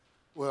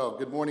Well,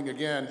 good morning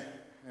again,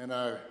 and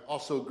I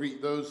also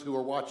greet those who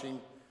are watching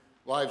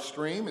live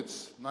stream.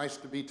 It's nice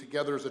to be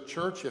together as a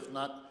church, if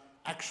not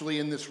actually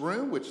in this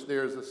room, which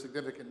there's a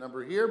significant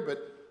number here, but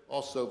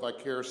also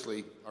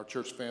vicariously our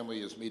church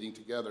family is meeting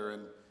together.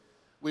 And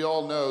we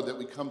all know that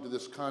we come to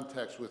this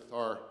context with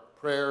our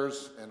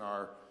prayers and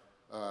our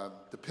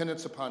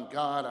dependence upon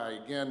God. I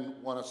again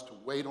want us to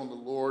wait on the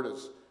Lord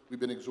as we've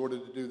been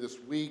exhorted to do this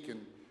week,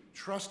 and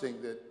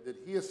trusting that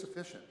He is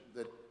sufficient,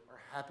 that our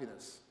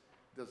happiness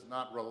does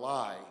not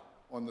rely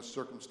on the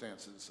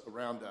circumstances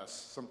around us.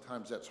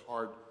 Sometimes that's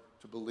hard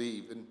to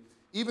believe. And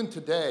even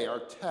today, our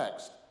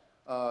text,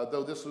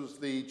 though this was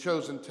the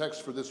chosen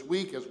text for this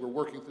week as we're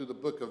working through the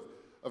book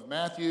of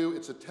Matthew,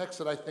 it's a text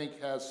that I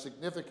think has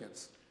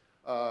significance,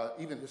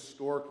 even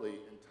historically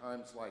in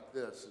times like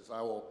this, as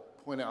I will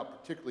point out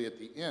particularly at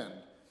the end.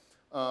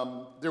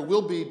 There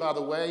will be, by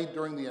the way,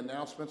 during the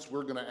announcements,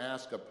 we're going to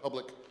ask a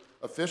public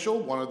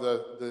official, one of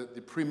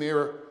the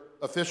premier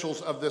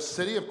officials of this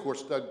city, of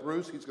course, Doug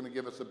Bruce. He's going to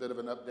give us a bit of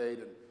an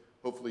update and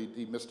hopefully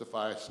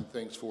demystify some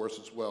things for us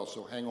as well.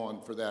 So hang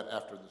on for that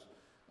after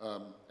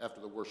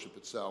the worship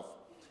itself.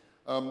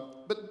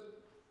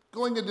 But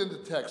going into the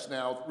text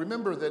now,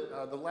 remember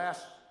that the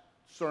last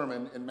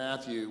sermon in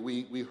Matthew,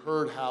 we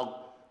heard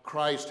how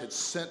Christ had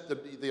sent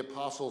the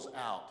apostles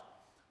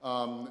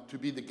out to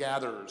be the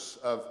gatherers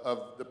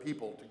of the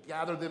people, to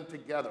gather them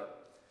together.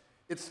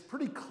 It's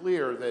pretty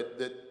clear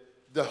that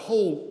the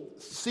whole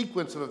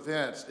sequence of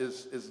events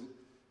is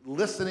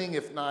listening,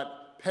 if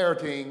not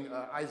parroting,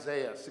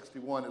 Isaiah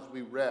 61 as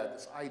we read,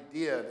 this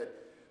idea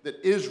that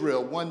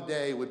Israel one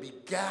day would be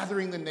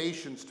gathering the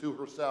nations to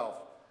herself,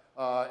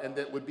 and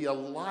that would be a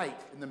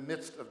light in the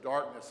midst of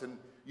darkness. And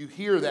you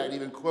hear that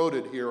even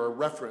quoted here or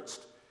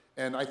referenced,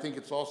 and I think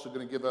it's also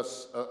going to give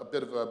us a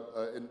bit of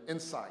an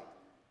insight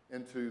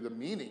into the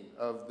meaning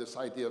of this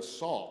idea of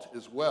salt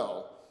as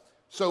well.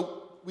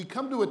 So we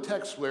come to a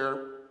text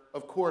where,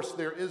 of course,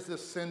 there is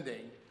this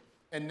sending,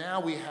 and now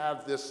we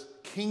have this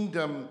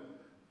kingdom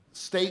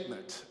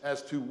statement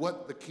as to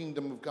what the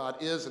kingdom of God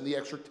is, and the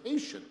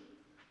exhortation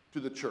to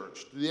the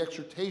church, the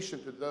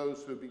exhortation to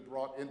those who have been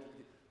brought into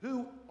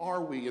who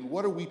are we and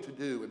what are we to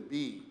do and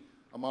be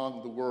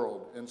among the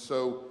world. And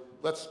so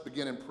let's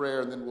begin in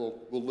prayer, and then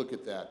we'll look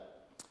at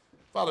that.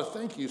 Father,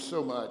 thank you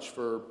so much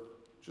for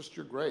just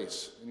your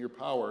grace and your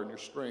power and your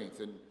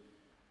strength. And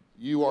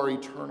you are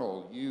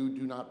eternal. You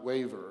do not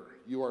waver.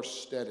 You are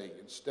steady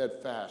and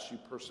steadfast. You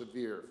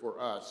persevere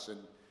for us. And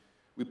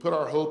we put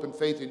our hope and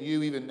faith in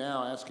you even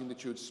now, asking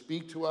that you would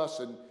speak to us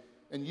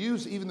and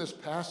use even this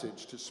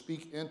passage to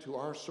speak into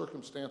our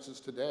circumstances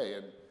today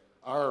and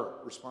our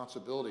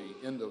responsibility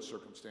in those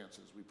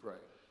circumstances, we pray.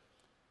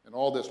 And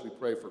all this we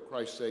pray for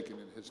Christ's sake and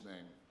in his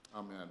name.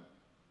 Amen.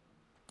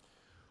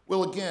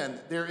 Well, again,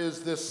 there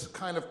is this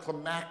kind of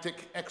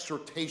climactic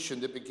exhortation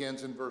that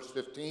begins in verse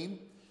 15.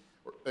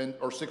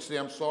 Or 16,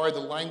 I'm sorry, the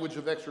language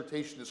of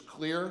exhortation is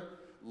clear.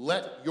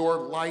 Let your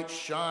light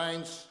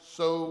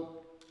so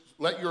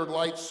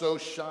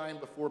shine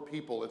before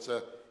people.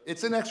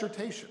 It's an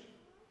exhortation.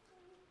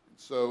 And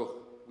so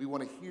we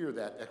want to hear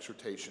that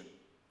exhortation.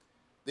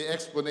 The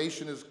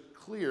explanation is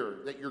clear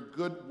that your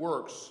good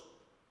works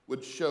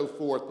would show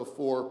forth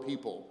before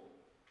people.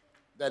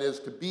 That is,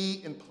 to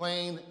be in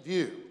plain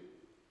view.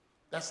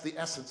 That's the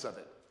essence of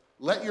it.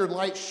 Let your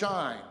light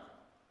shine.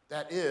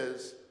 That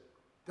is,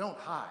 don't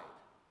hide.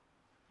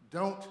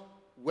 Don't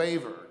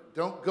waver.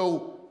 Don't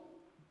go,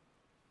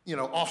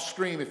 off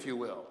stream, if you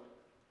will.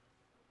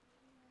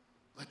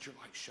 Let your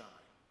light shine.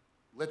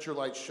 Let your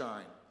light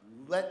shine.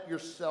 Let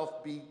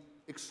yourself be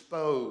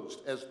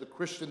exposed as the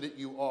Christian that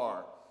you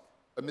are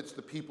amidst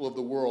the people of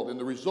the world. And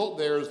the result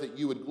there is that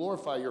you would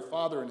glorify your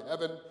Father in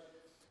heaven.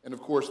 And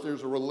of course,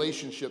 there's a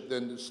relationship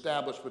then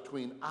established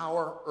between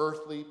our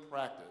earthly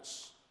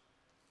practice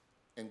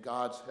and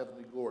God's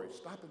heavenly glory.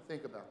 Stop and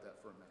think about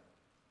that for a minute.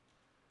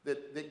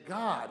 That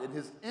God, in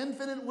his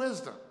infinite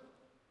wisdom,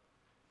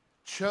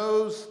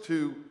 chose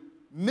to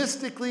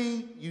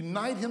mystically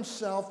unite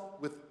himself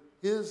with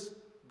his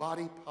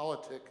body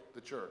politic,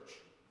 the church.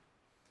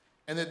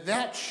 And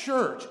that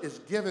church is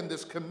given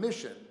this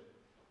commission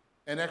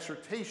and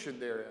exhortation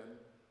therein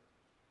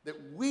that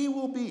we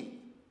will be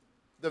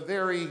the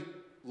very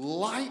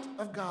light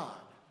of God.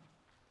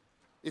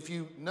 If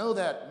you know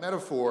that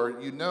metaphor,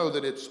 you know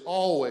that it's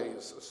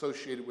always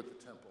associated with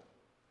the temple.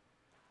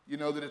 You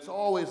know that it's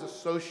always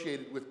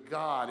associated with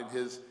God and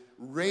his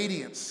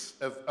radiance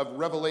of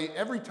revelation.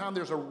 Every time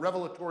there's a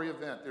revelatory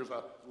event, there's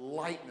a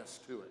lightness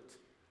to it.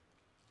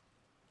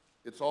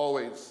 It's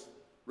always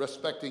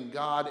respecting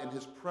God and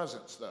his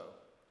presence, though.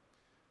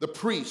 The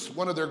priests,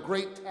 one of their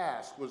great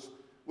tasks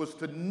was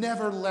to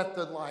never let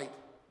the light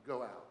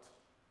go out.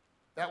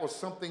 That was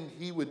something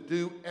he would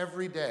do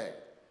every day.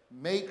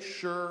 Make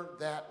sure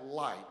that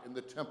light in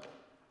the temple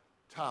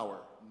tower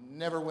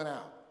never went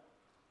out.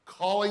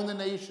 Calling the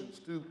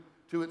nations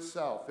to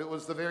itself. It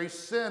was the very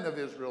sin of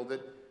Israel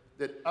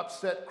that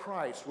upset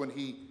Christ when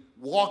he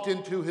walked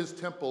into his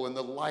temple and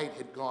the light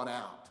had gone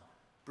out.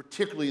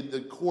 Particularly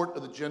the court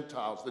of the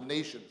Gentiles, the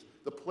nations,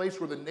 the place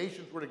where the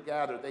nations were to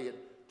gather, they had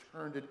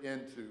turned it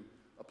into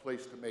a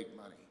place to make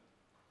money.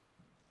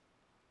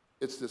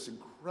 It's this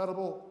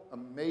incredible,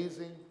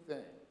 amazing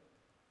thing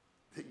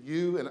that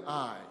you and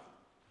I,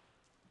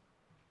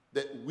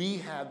 that we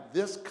had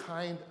this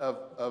kind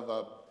of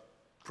a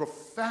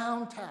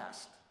profound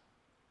task.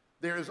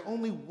 There is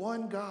only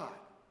one God.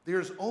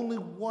 There's only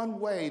one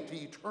way to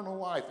eternal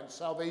life and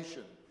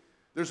salvation.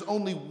 There's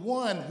only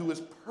one who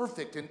is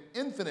perfect and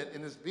infinite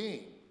in his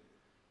being,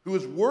 who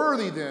is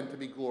worthy then to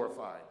be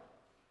glorified.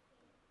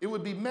 It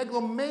would be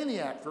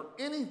megalomaniac for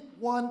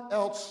anyone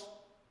else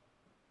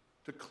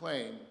to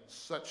claim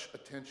such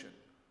attention.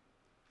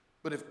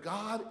 But if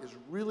God is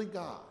really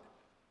God,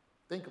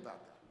 think about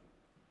that.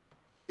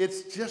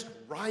 It's just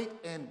right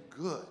and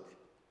good.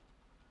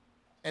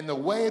 And the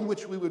way in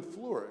which we would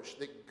flourish,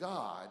 that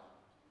God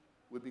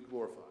would be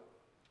glorified.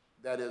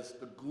 That is,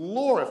 to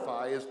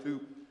glorify is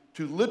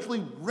to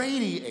literally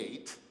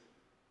radiate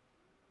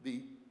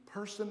the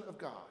person of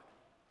God,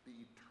 the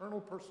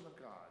eternal person of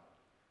God,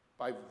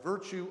 by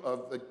virtue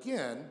of,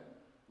 again,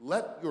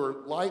 let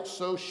your light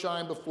so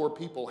shine before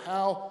people.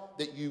 How?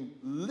 That you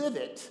live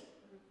it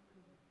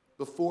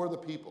before the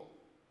people.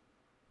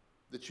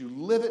 That you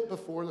live it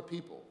before the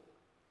people.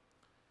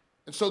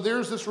 And so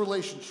there's this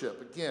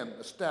relationship, again,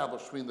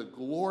 established between the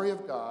glory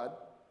of God,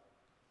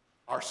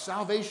 our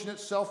salvation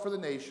itself for the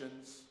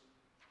nations,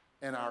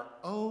 and our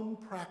own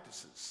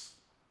practices.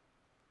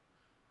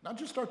 Not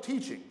just our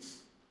teachings,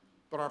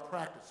 but our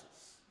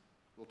practices.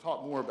 We'll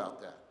talk more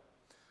about that.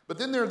 But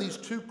then there are these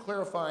two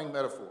clarifying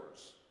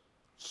metaphors,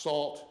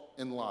 salt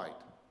and light.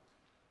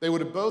 They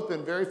would have both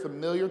been very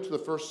familiar to the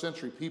first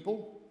century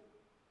people,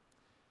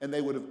 and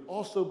they would have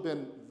also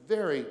been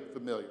very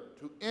familiar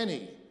to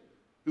any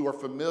who are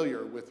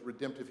familiar with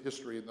redemptive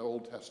history in the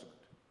Old Testament.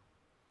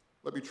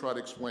 Let me try to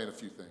explain a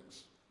few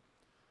things.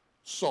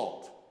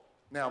 Salt.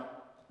 Now,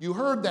 you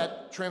heard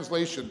that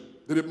translation,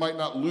 that it might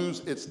not lose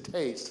its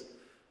taste.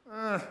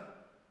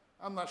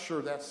 I'm not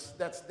sure that's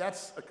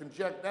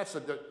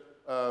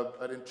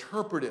an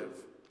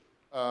interpretive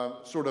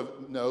sort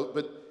of note,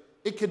 but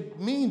it could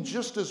mean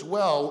just as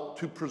well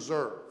to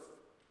preserve.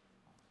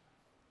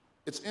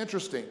 It's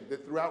interesting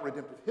that throughout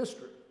redemptive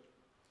history,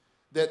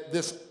 that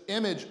this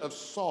image of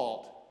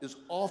salt is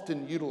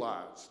often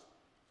utilized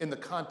in the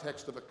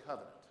context of a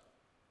covenant,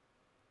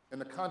 in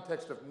the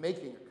context of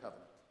making a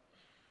covenant.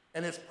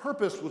 And its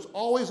purpose was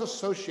always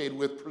associated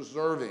with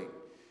preserving.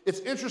 It's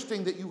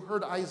interesting that you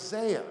heard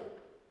Isaiah.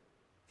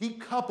 He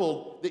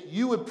coupled that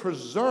you would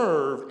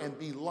preserve and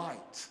be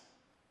light.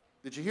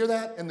 Did you hear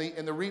that in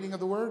the reading of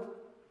the word?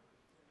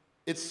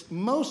 It's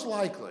most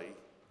likely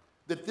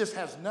that this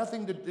has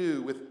nothing to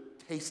do with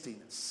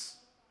tastiness.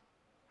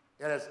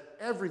 It has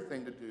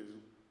everything to do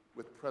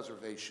with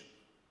preservation.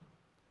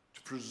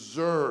 To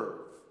preserve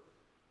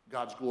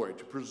God's glory,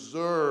 to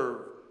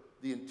preserve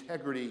the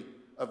integrity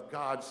of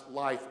God's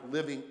life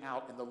living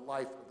out in the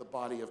life of the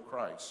body of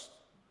Christ.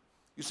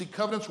 You see,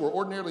 covenants were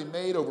ordinarily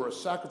made over a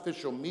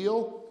sacrificial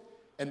meal,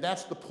 and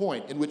that's the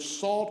point, in which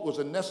salt was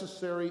a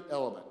necessary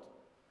element.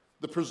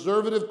 The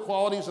preservative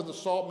qualities of the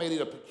salt made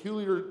it a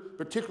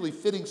particularly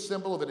fitting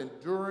symbol of an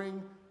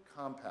enduring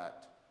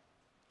compact,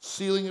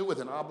 sealing it with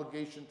an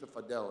obligation to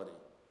fidelity.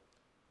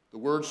 The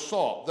word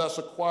salt thus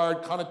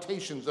acquired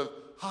connotations of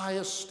high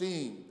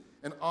esteem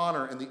and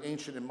honor in the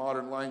ancient and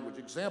modern language.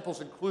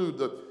 Examples include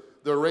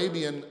the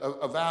Arabian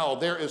avowal,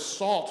 "There is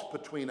salt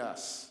between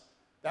us."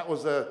 That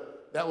was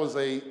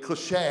a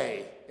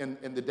cliche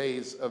in the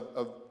days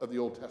of the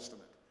Old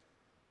Testament.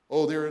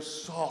 Oh, there is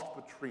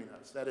salt between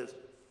us. That is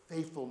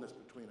faithfulness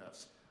between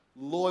us,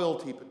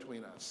 loyalty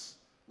between us,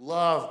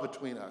 love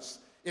between us.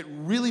 It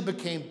really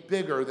became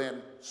bigger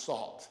than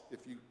salt,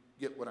 if you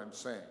get what I'm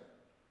saying.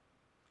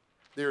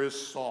 There is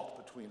salt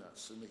between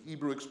us. And the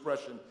Hebrew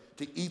expression,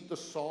 to eat the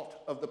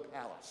salt of the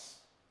palace.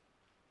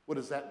 What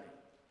does that mean?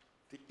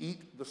 To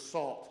eat the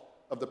salt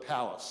of the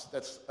palace.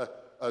 That's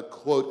a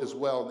quote as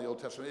well in the Old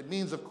Testament. It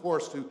means, of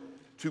course,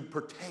 to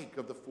partake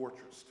of the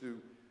fortress,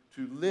 to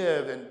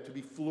live and to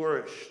be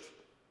flourished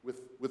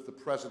with the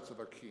presence of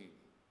our King.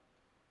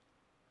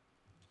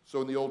 So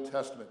in the Old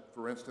Testament,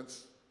 for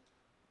instance,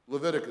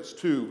 Leviticus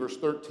 2, verse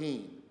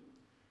 13,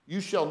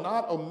 "You shall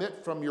not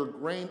omit from your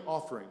grain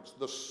offerings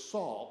the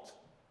salt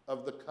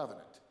of the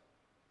covenant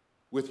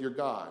with your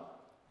God.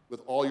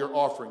 With all your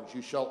offerings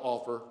you shall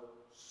offer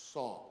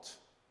salt."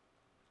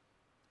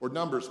 Or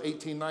Numbers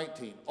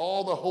 18:19,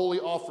 "All the holy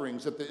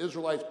offerings that the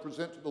Israelites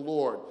present to the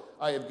Lord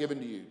I have given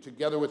to you,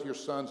 together with your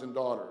sons and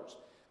daughters,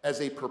 as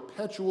a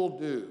perpetual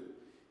due.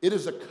 It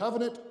is a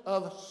covenant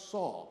of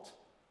salt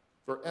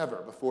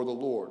forever before the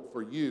Lord,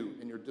 for you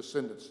and your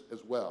descendants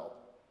as well."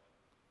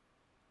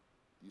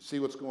 You see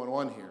what's going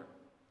on here?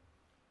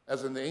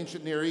 As in the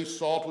ancient Near East,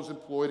 salt was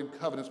employed in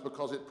covenants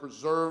because it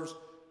preserves,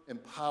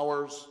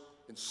 empowers,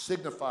 and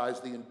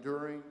signifies the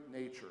enduring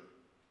nature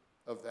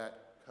of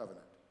that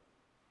covenant.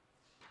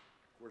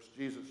 Of course,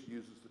 Jesus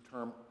uses the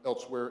term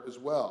elsewhere as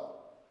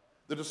well.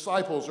 The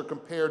disciples are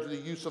compared to the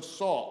use of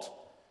salt.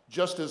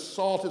 Just as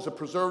salt is a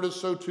preservative,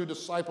 so too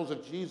disciples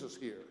of Jesus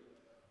here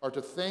are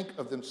to think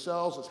of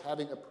themselves as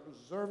having a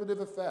preservative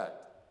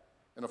effect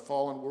in a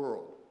fallen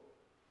world.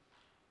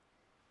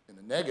 In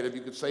the negative,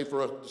 you could say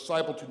for a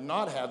disciple to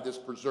not have this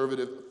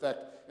preservative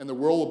effect in the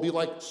world will be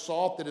like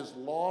salt that has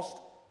lost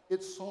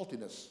its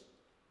saltiness.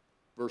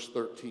 Verse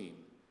 13.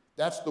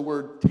 That's the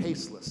word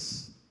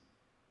tasteless.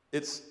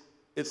 It's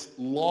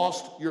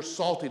lost your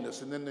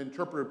saltiness. And then the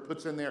interpreter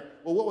puts in there,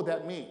 well, what would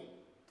that mean?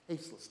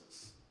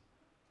 Tastelessness.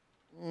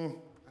 I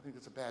think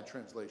that's a bad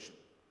translation.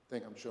 I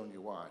think I'm showing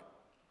you why.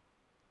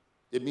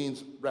 It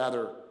means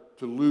rather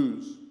to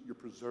lose your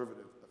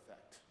preservative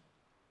effect.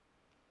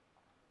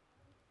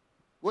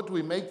 What do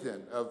we make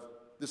then of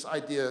this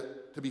idea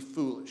to be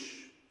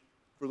foolish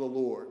for the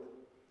Lord?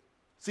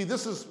 See,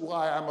 this is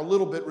why I'm a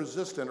little bit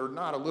resistant, or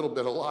not a little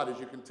bit, a lot, as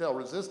you can tell,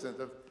 resistant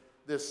of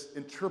this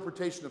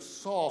interpretation of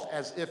salt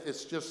as if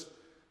it's just,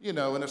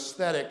 an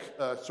aesthetic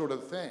sort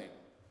of thing.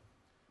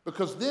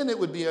 Because then it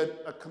would be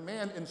a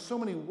command in so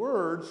many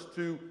words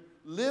to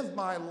live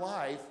my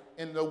life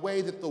in the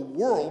way that the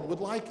world would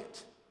like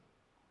it.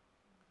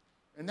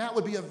 And that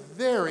would be a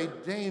very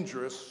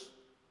dangerous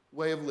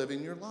way of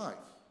living your life.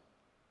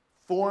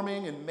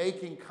 Forming and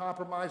making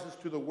compromises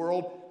to the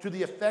world to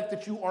the effect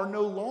that you are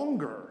no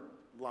longer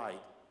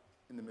light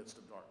in the midst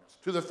of darkness,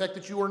 to the effect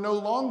that you are no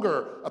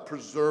longer a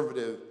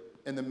preservative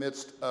in the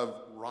midst of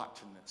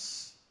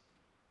rottenness,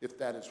 if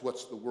that is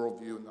what's the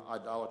worldview and the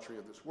idolatry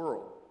of this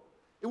world.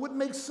 It wouldn't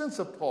make sense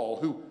of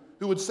Paul,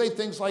 who would say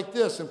things like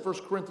this in 1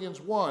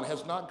 Corinthians 1,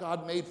 has not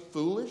God made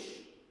foolish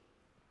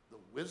the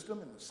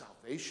wisdom and the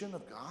salvation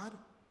of God?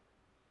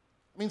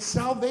 I mean,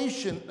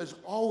 salvation is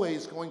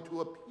always going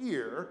to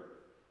appear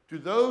to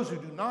those who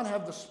do not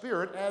have the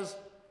Spirit as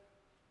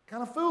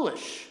kind of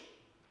foolish,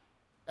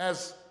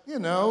 as, a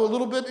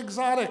little bit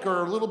exotic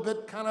or a little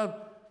bit kind of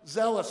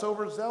zealous,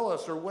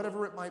 overzealous, or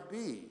whatever it might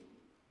be.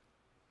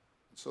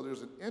 So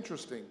there's an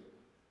interesting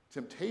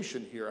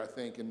temptation here, I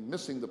think, in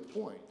missing the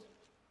point.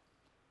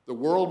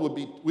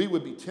 We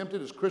would be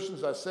tempted as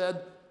Christians, I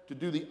said, to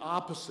do the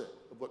opposite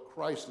of what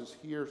Christ is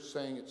here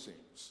saying, it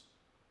seems.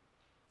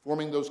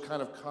 Forming those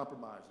kind of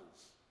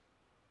compromises.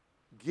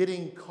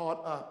 Getting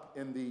caught up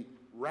in the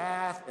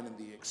wrath and in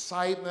the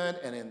excitement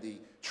and in the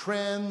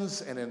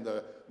trends and in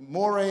the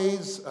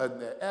mores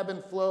and the ebb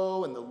and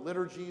flow and the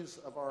liturgies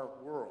of our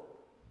world.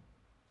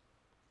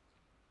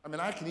 I mean,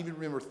 I can even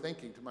remember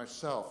thinking to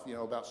myself,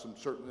 about some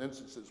certain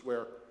instances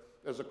where,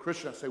 as a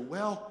Christian, I say,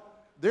 well,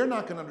 they're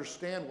not going to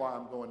understand why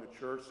I'm going to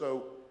church,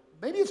 so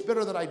maybe it's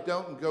better that I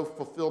don't and go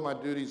fulfill my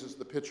duties as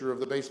the pitcher of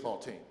the baseball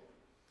team.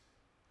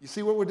 You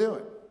see what we're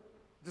doing?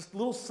 Just a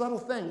little subtle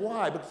thing.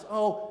 Why? Because,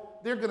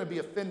 they're going to be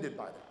offended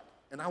by that,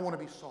 and I want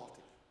to be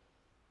salty,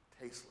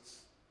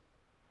 tasteless.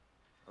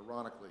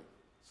 Ironically,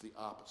 it's the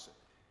opposite.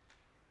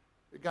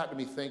 It got to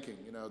me thinking,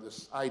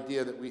 this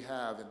idea that we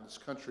have in this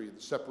country,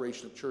 the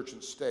separation of church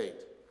and state.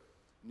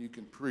 And you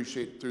can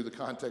appreciate through the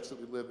context that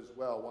we live as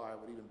well why I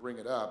would even bring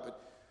it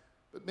up.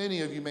 But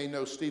many of you may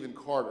know Stephen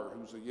Carter,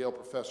 who's a Yale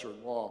professor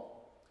in law.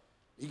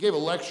 He gave a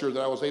lecture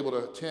that I was able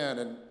to attend,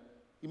 and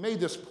he made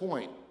this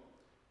point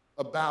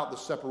about the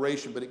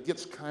separation, but it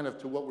gets kind of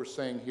to what we're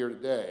saying here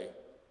today.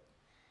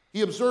 He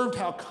observed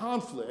how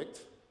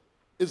conflict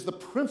is the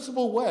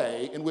principal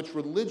way in which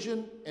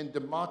religion and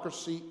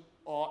democracy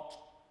ought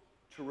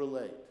to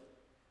relate.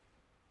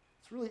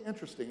 It's really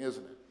interesting,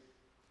 isn't it?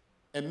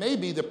 And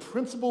maybe the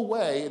principal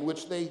way in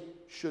which they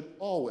should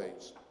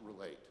always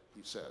relate,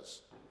 he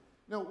says.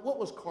 Now, what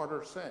was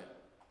Carter saying?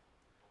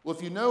 Well,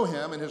 if you know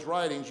him and his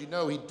writings, you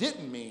know he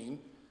didn't mean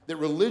that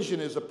religion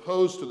is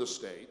opposed to the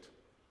state.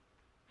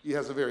 He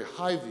has a very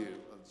high view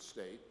of the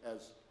state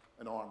as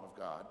an arm of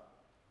God.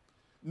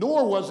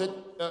 Nor was it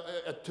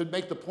to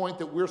make the point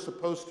that we're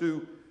supposed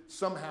to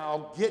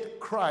somehow get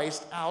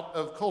Christ out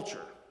of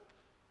culture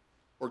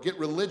or get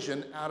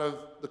religion out of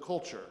the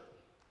culture.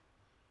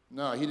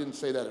 No, he didn't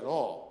say that at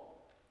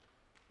all.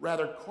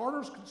 Rather,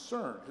 Carter's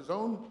concern, his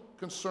own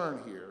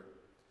concern here,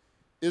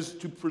 is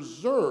to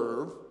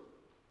preserve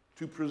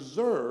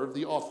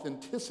the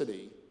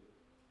authenticity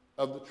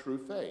of the true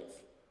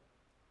faith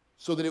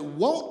so that it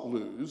won't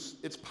lose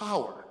its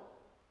power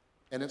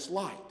and its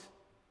light.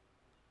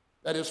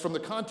 That is, from the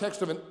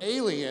context of an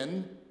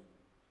alien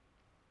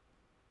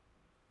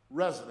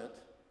resident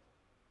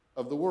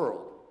of the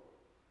world.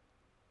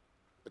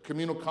 The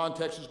communal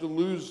context is to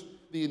lose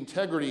the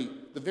integrity,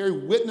 the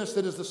very witness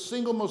that is the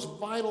single most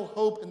vital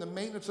hope in the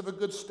maintenance of a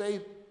good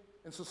state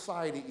and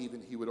society,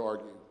 even, he would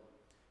argue.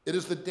 It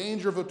is the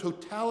danger of a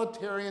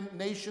totalitarian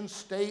nation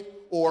state,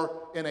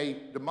 or in a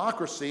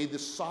democracy, the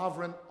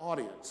sovereign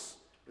audience,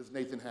 as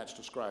Nathan Hatch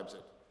describes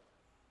it.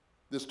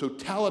 This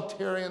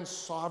totalitarian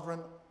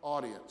sovereign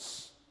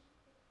audience.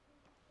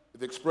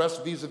 If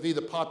expressed vis-a-vis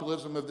the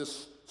populism of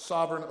this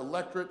sovereign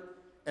electorate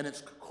and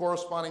its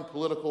corresponding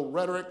political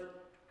rhetoric,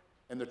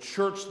 and the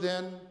church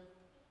then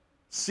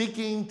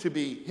seeking to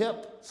be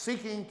hip,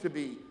 seeking to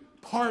be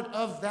part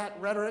of that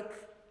rhetoric,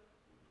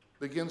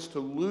 begins to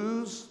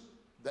lose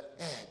the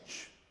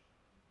edge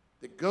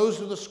that goes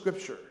to the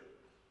Scripture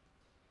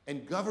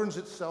and governs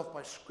itself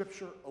by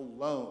Scripture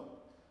alone,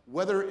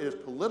 whether it is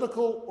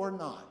political or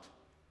not.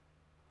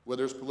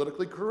 whether it's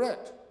politically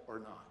correct or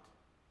not.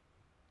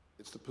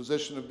 It's the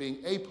position of being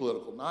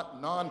apolitical,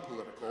 not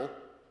non-political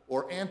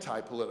or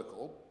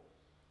anti-political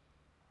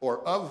or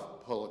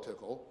of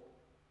political.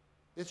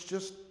 It's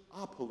just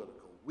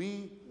apolitical.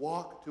 We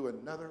walk to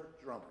another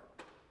drummer.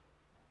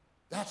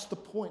 That's the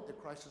point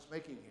that Christ is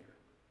making here.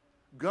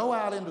 Go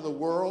out into the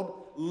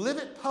world, live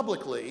it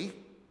publicly,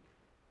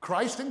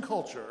 Christ and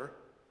culture,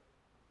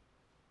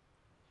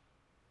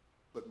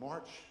 but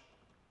march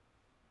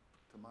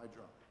to my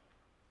drum.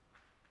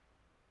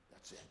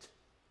 That's it.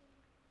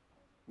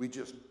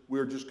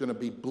 We're just going to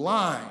be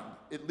blind,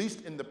 at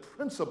least in the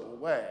principal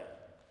way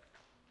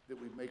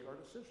that we make our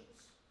decisions.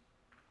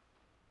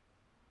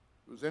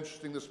 It was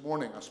interesting this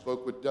morning. I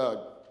spoke with Doug,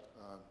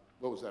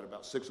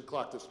 about 6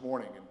 o'clock this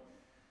morning,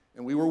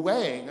 and we were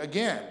weighing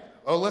again.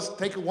 Oh, let's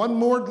take one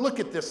more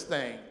look at this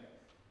thing.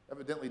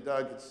 Evidently,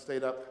 Doug had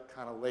stayed up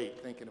kind of late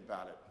thinking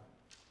about it.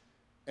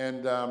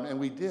 And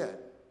we did.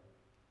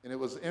 And it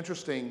was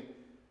interesting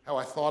how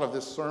I thought of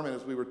this sermon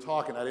as we were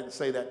talking. I didn't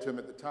say that to him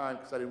at the time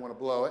because I didn't want to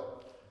blow it.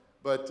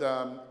 But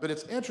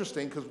it's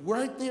interesting because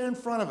right there in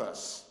front of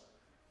us,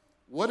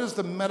 what is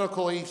the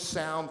medically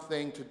sound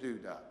thing to do,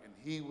 Doug? And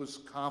he was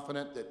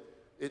confident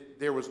that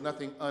there was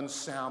nothing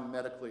unsound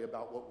medically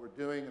about what we're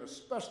doing, and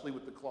especially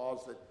with the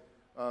clause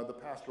that the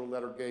pastoral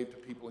letter gave to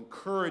people,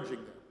 encouraging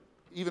them,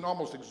 even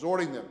almost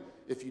exhorting them.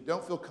 If you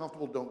don't feel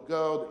comfortable, don't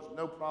go. There's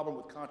no problem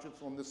with conscience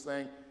on this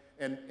thing.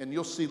 And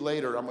you'll see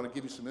later, I'm going to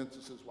give you some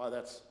instances why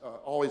that's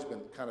always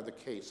been kind of the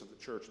case of the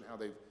church and how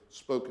they've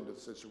spoken to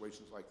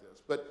situations like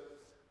this.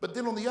 But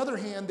then on the other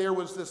hand, there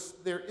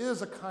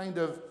is a kind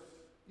of,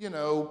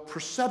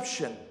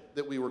 perception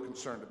that we were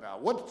concerned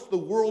about. What's the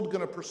world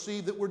going to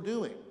perceive that we're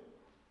doing?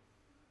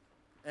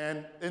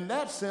 And in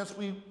that sense,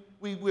 we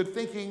were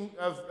thinking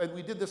of, and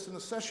we did this in the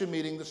session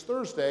meeting this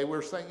Thursday, we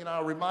were saying, I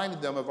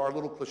reminded them of our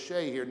little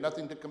cliche here,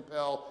 nothing to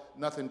compel,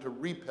 nothing to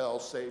repel,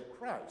 save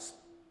Christ.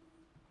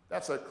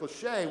 That's a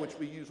cliche which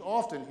we use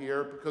often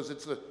here because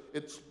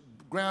it's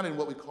grounded in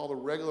what we call the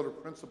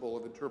regulative principle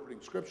of interpreting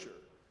Scripture,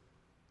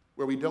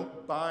 where we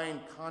don't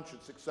bind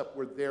conscience except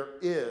where there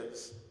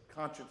is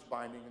conscience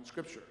binding in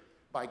Scripture,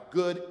 by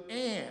good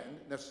and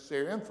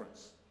necessary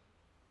inference.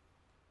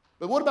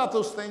 But what about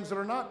those things that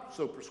are not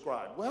so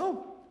prescribed?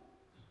 Well,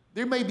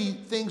 there may be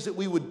things that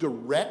we would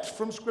direct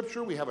from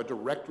Scripture. We have a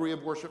directory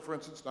of worship, for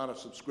instance, not a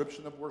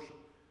subscription of worship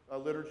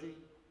liturgy.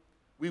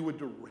 We would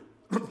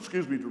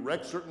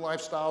direct certain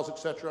lifestyles,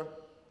 etc.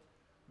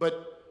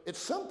 But at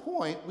some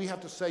point, we have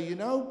to say,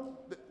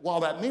 while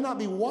that may not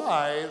be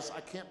wise,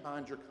 I can't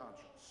bind your conscience.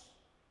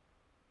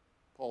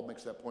 Paul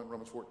makes that point in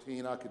Romans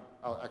 14. I could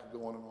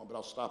go on and on, but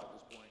I'll stop at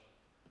this point.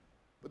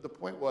 But the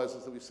point is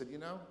that we said,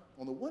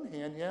 on the one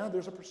hand, yeah,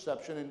 there's a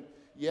perception, and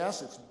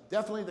yes, it's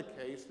definitely the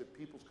case that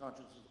people's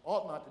consciences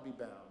ought not to be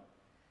bound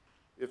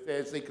if,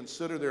 as they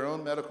consider their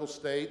own medical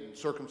state and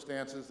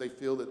circumstances, they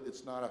feel that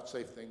it's not a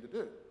safe thing to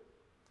do.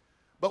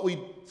 But we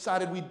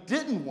decided we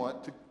didn't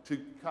want to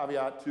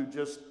caveat to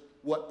just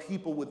what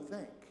people would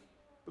think,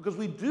 because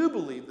we do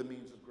believe the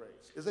means of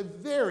grace is a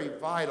very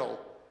vital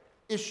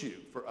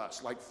issue for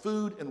us, like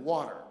food and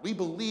water. We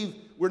believe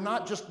we're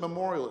not just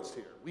memorialists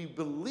here. We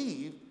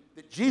believe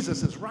that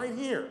Jesus is right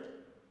here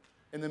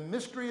in the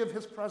mystery of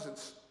his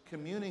presence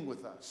communing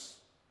with us.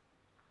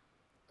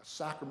 A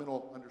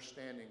sacramental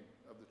understanding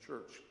of the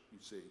church, you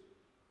see.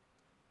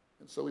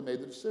 And so we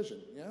made the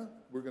decision,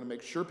 we're going to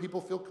make sure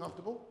people feel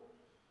comfortable,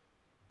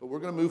 but we're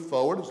going to move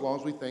forward as long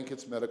as we think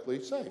it's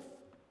medically safe.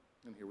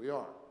 And here we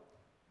are.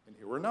 And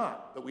here we're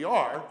not. But we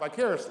are,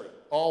 vicariously,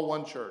 all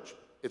one church.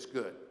 It's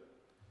good.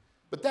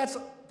 But that's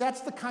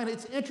the kind of,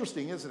 it's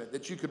interesting, isn't it,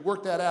 that you could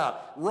work that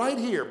out. Right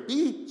here,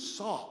 be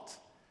salt.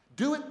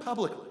 Do it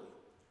publicly.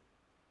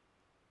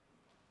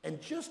 And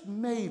just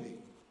maybe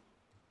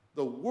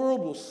the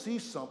world will see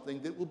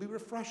something that will be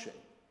refreshing.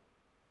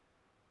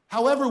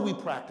 However we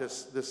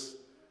practice this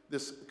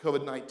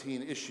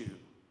COVID-19 issue,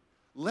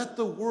 let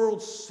the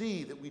world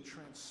see that we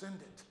transcend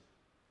it,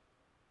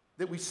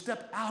 that we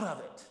step out of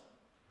it.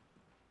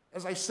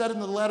 As I said in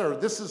the letter,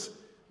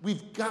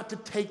 we've got to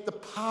take the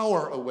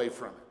power away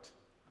from it.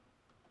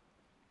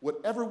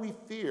 Whatever we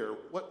fear,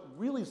 what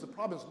really is the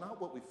problem is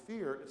not what we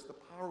fear, it's the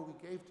power we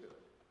gave to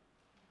it.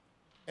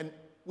 And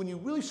when you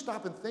really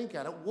stop and think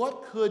at it,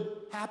 what could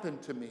happen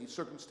to me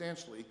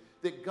circumstantially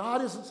that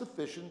God isn't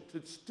sufficient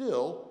to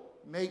still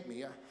make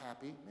me a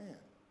happy man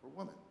or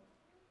woman?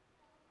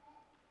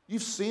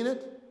 You've seen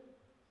it.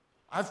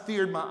 I've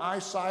feared my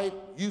eyesight.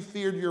 You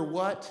feared your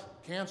what?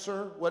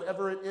 Cancer,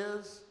 whatever it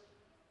is.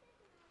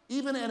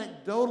 Even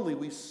anecdotally,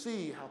 we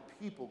see how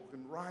people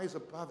can rise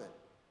above it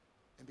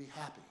and be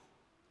happy.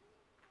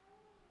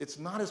 It's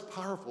not as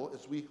powerful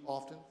as we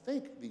often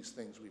think these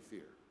things we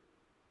fear.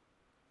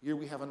 Here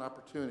we have an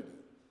opportunity.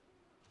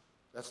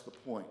 That's the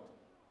point.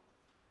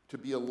 To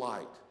be a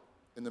light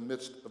in the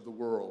midst of the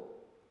world.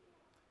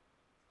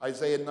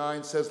 Isaiah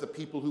 9 says, the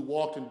people who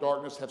walked in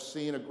darkness have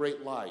seen a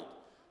great light.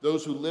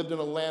 Those who lived in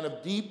a land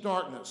of deep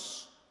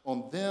darkness,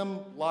 on them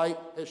light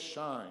has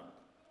shined.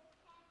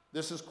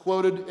 This is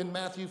quoted in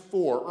Matthew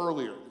 4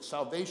 earlier.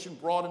 Salvation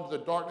brought into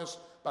the darkness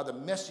by the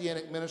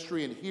Messianic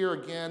ministry. And here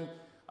again,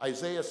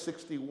 Isaiah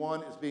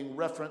 61 is being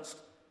referenced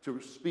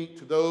to speak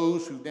to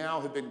those who now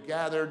have been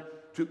gathered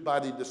by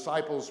the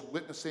disciples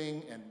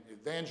witnessing and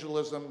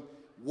evangelism.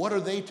 What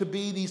are they to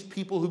be, these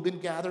people who've been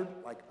gathered?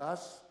 Like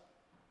us,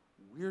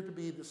 we're to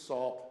be the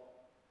salt,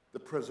 the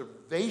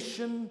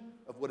preservation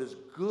of what is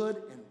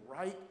good and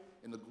right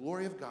in the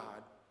glory of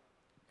God.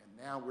 And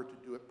now we're to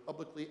do it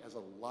publicly as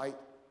a light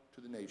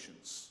to the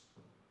nations.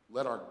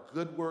 Let our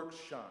good works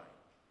shine.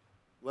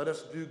 Let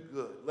us do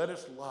good. Let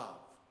us love.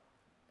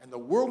 And the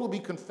world will be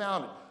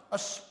confounded,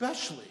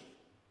 especially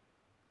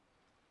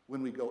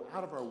when we go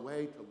out of our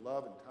way to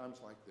love in times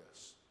like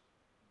this,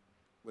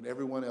 when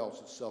everyone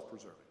else is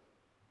self-preserving.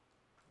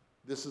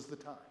 This is the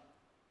time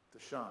to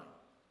shine.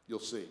 You'll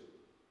see.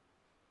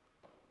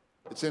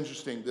 It's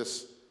interesting,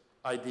 this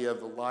idea of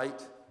the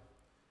light.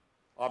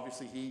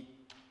 Obviously, he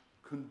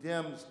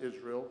condemns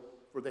Israel,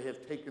 for they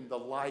have taken the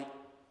light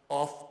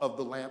off of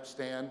the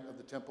lampstand of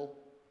the temple,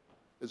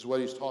 is what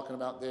he's talking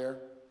about there.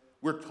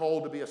 We're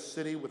told to be a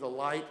city with a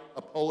light,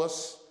 a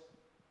polis,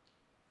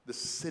 the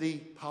city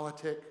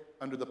politic,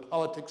 under the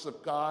politics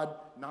of God,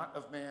 not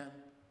of man.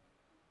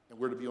 And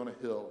we're to be on a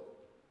hill.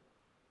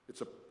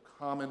 It's a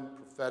common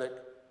prophetic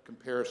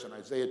comparison.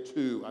 Isaiah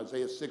 2,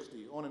 Isaiah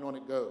 60, on and on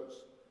it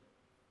goes.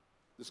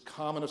 This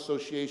common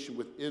association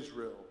with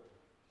Israel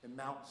and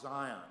Mount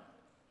Zion.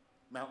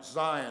 Mount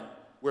Zion,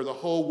 where the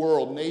whole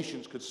world,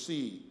 nations could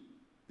see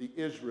the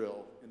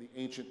Israel in the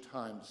ancient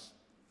times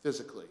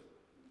physically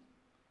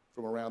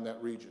from around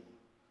that region.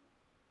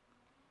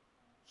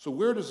 So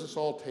where does this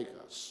all take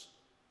us?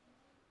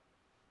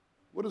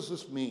 What does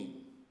this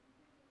mean?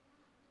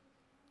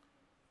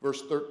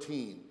 Verse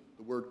 13,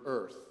 the word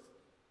earth.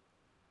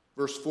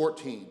 Verse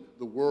 14,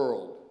 the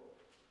world.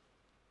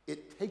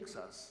 It takes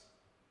us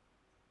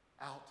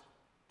out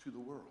to the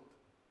world.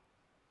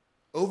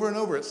 Over and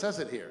over, it says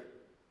it here.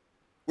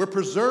 We're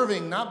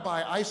preserving not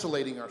by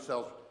isolating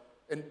ourselves,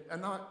 and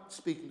I'm not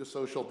speaking to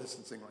social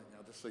distancing right now,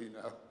 just so you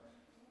know.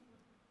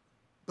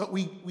 But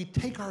we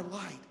take our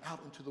light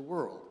out into the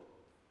world.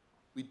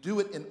 We do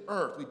it in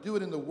earth. We do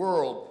it in the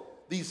world.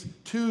 These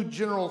two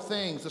general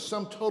things, the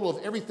sum total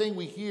of everything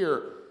we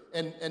hear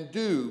and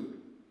do,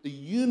 the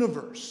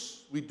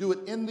universe. We do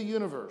it in the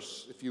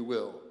universe, if you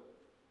will.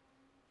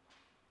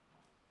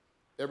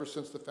 Ever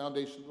since the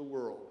foundation of the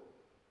world,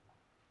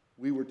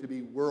 we were to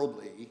be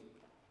worldly,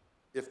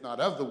 if not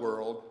of the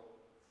world,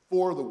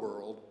 for the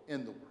world,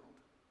 in the world.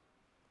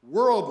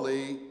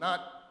 Worldly,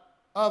 not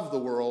of the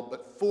world,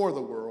 but for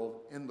the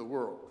world, in the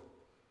world.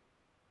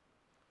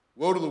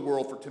 Woe to the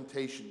world for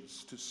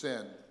temptations to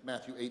sin,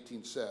 Matthew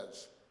 18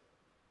 says.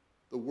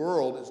 The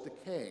world is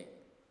decaying,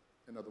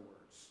 in other words.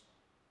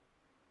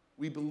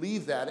 We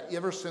believe that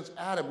ever since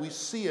Adam. We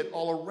see it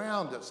all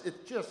around us.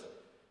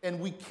 And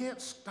we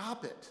can't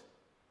stop it.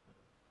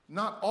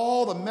 Not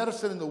all the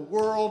medicine in the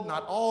world,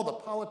 not all the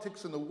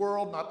politics in the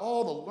world, not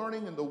all the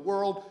learning in the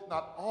world,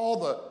 not all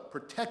the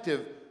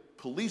protective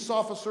police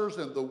officers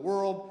in the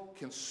world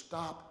can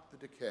stop the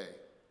decay.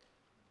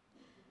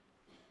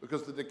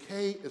 Because the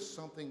decay is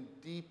something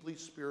deeply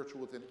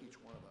spiritual within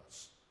each one of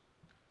us.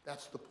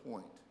 That's the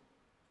point.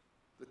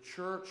 The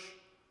church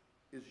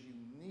is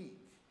unique.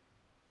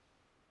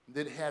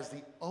 That it has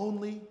the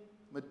only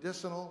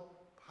medicinal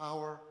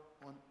power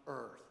on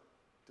earth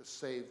to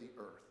save the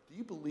earth. Do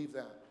you believe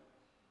that?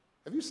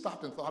 Have you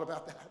stopped and thought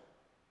about that?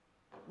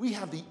 We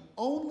have the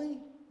only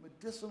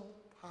medicinal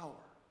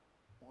power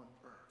on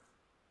earth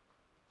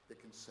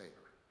that can save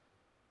her.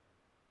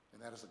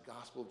 And that is the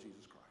gospel of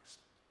Jesus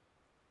Christ.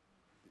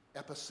 The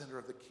epicenter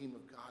of the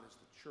kingdom of God is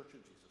the church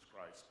of Jesus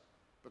Christ,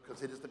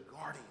 because it is the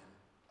guardian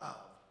of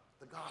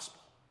the gospel.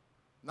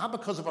 Not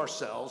because of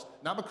ourselves,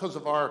 not because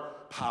of our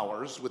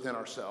powers within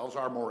ourselves,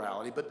 our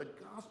morality, but the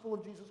gospel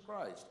of Jesus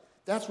Christ.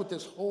 That's what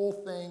this whole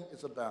thing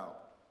is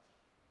about.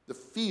 The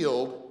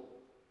field,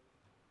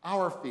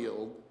 our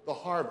field, the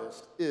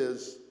harvest,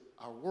 is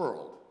our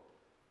world.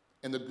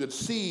 And the good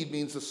seed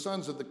means the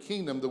sons of the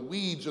kingdom. The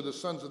weeds are the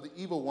sons of the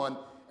evil one,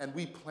 and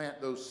we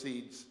plant those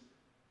seeds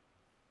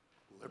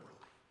liberally.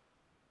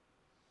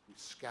 We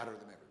scatter them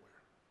everywhere.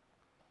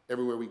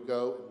 Everywhere we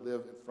go and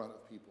live in front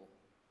of people.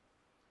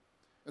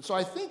 And so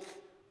I think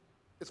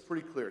it's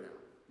pretty clear now.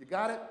 You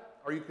got it?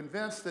 Are you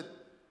convinced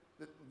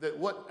that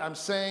what I'm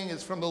saying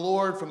is from the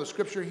Lord, from the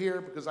scripture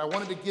here? Because I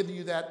wanted to give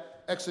you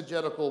that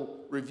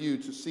exegetical review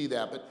to see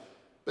that.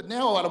 But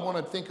now I want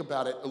to think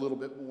about it a little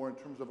bit more in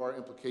terms of our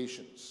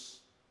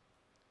implications.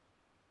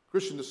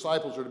 Christian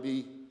disciples are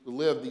to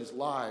live these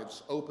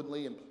lives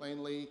openly and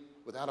plainly,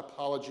 without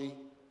apology.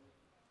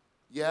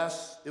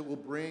 Yes, it will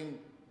bring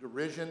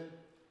derision.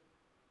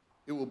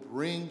 It will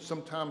bring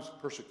sometimes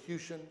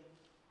persecution.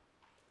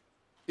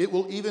 It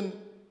will even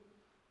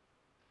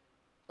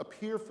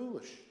appear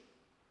foolish.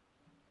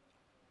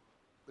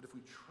 But if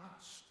we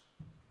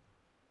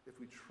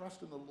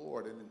trust in the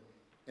Lord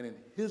and in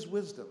His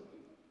wisdom,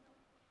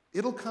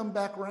 it'll come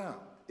back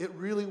round. It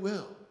really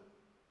will.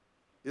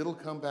 It'll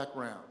come back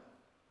round.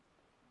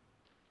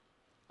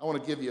 I want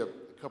to give you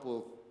a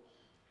couple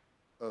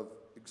of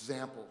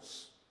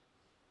examples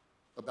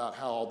about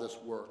how all this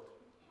worked.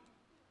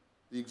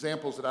 The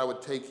examples that I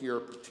would take here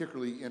are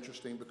particularly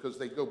interesting because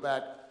they go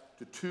back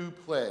to 2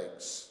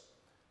 plagues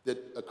that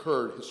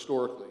occurred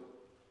historically.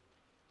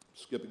 I'm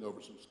skipping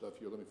over some stuff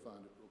here. Let me find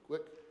it real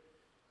quick.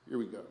 Here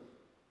we go.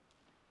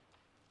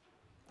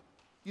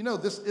 You know,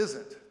 this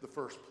isn't the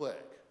first plague.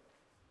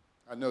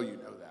 I know you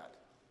know that.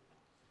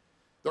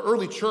 The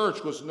early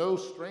church was no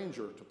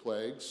stranger to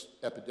plagues,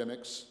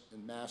 epidemics,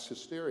 and mass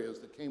hysterias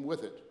that came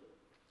with it.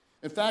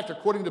 In fact,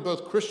 according to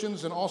both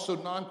Christians and also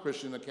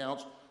non-Christian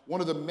accounts, one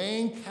of the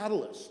main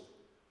catalysts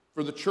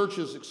for the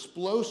church's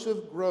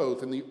explosive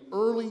growth in the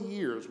early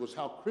years was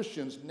how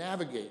Christians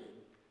navigated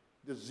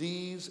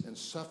disease and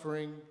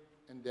suffering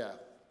and death.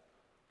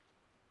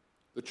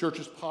 The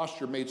church's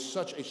posture made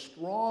such a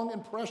strong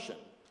impression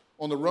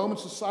on the Roman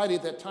society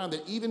at that time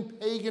that even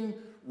pagan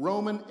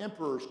Roman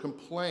emperors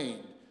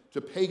complained to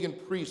pagan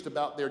priests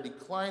about their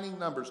declining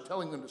numbers,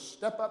 telling them to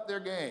step up their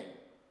game.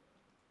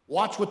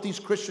 Watch what these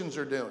Christians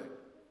are doing.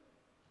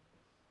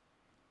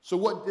 So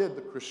what did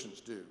the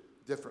Christians do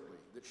differently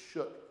that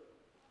shook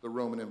the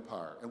Roman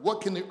Empire? And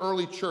what can the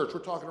early church, we're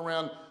talking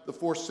around the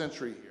 4th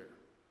century here,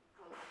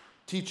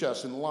 teach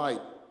us in light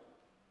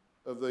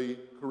of the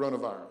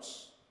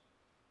coronavirus?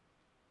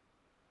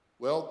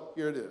 Well,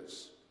 here it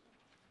is.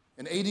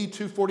 In AD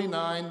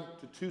 249 to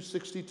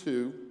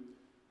 262,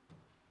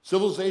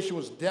 civilization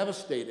was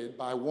devastated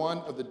by one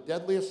of the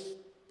deadliest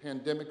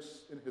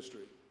pandemics in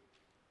history.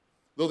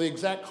 Though the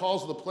exact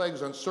cause of the plague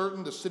is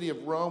uncertain, the city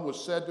of Rome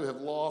was said to have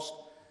lost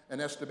an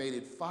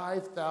estimated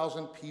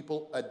 5,000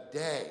 people a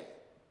day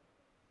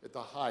at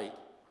the height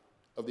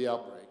of the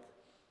outbreak.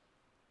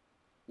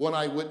 One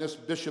eyewitness,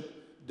 Bishop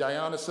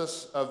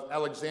Dionysius of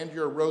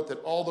Alexandria, wrote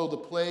that although the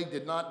plague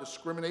did not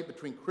discriminate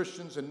between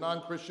Christians and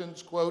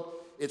non-Christians, quote,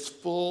 its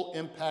full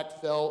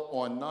impact fell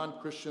on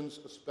non-Christians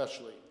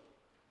especially,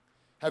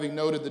 having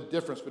noted the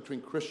difference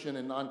between Christian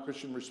and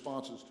non-Christian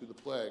responses to the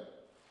plague.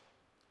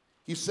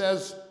 He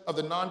says of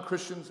the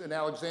non-Christians in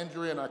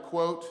Alexandria, and I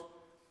quote,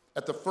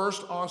 "At the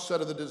first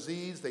onset of the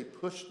disease, they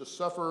pushed the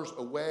sufferers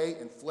away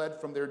and fled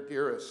from their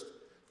dearest,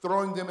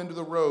 throwing them into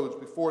the roads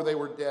before they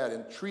were dead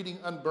and treating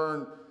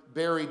unburned,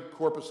 buried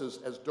corpses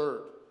as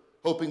dirt,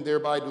 hoping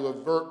thereby to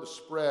avert the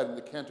spread and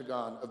the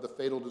contagion of the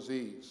fatal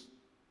disease.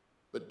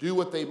 But do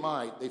what they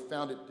might, they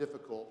found it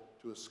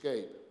difficult to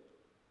escape."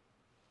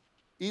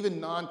 Even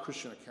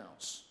non-Christian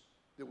accounts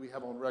that we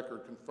have on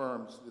record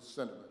confirms this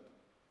sentiment.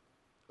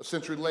 A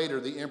century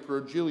later, the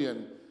Emperor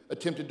Julian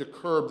attempted to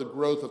curb the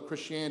growth of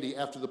Christianity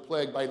after the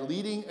plague by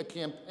leading a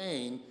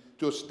campaign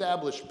to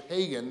establish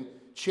pagan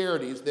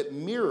charities that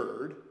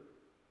mirrored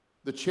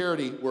the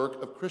charity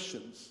work of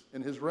Christians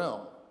in his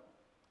realm.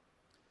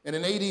 In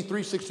an AD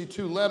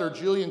 362 letter,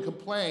 Julian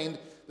complained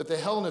that the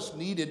Hellenists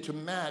needed to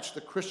match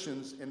the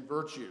Christians in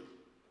virtue,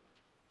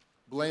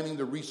 blaming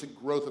the recent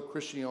growth of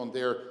Christianity on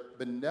their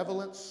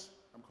benevolence,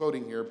 I'm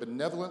quoting here,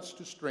 benevolence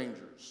to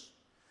strangers,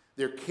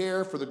 their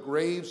care for the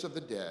graves of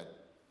the dead,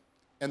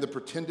 and the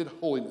pretended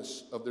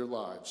holiness of their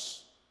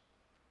lives.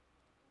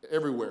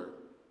 Elsewhere,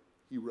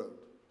 he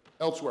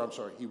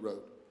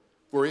wrote,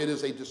 "For it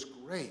is a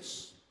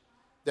disgrace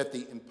that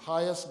the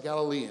impious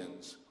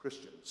Galileans,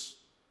 Christians,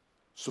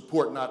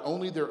 support not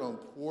only their own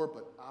poor,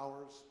 but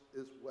ours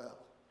as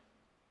well."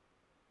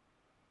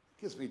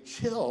 It gives me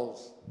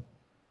chills.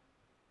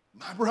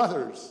 My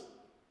brothers,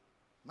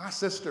 my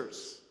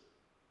sisters,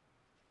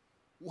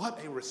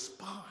 what a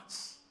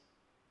response.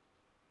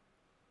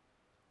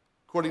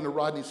 According to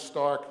Rodney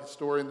Stark,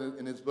 historian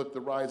in his book,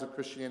 The Rise of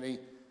Christianity,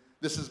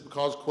 this is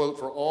because, quote,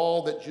 "For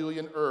all that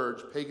Julian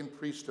urged pagan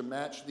priests to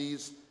match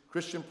these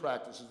Christian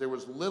practices, there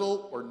was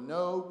little or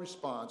no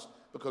response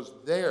because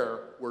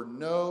there were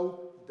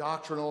no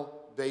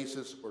doctrinal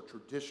basis or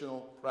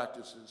traditional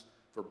practices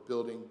for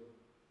building,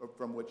 or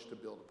from which to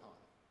build upon."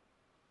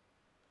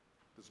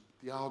 Does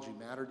theology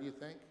matter, do you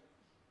think?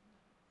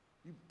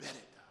 You bet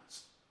it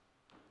does.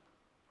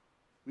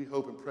 We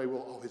hope and pray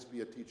we'll always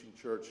be a teaching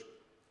church,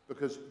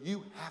 because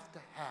you have to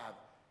have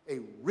a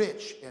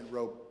rich and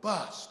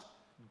robust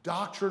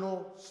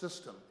doctrinal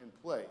system in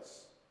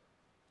place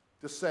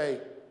to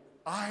say,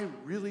 I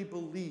really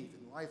believe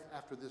in life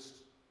after this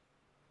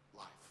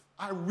life.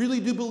 I really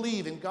do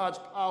believe in God's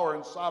power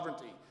and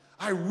sovereignty.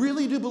 I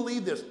really do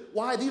believe this.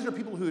 Why? These are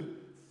people who had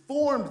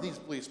formed these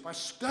beliefs by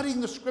studying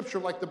the scripture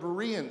like the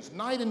Bereans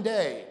night and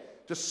day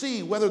to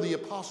see whether the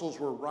apostles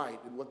were right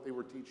in what they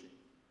were teaching.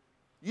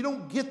 You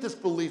don't get this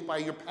belief by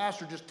your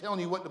pastor just telling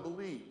you what to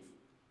believe.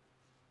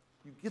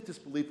 You get this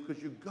belief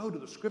because you go to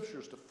the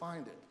scriptures to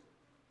find it,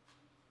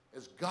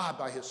 as God,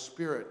 by his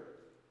Spirit,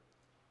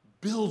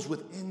 builds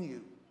within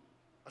you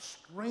a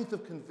strength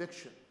of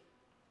conviction.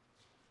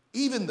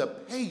 Even the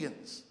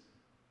pagans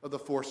of the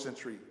 4th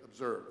century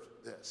observed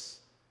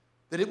this,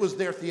 that it was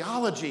their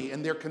theology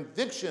and their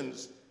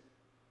convictions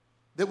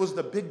that was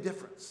the big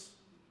difference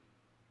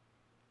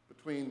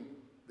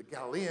between the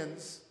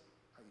Galileans,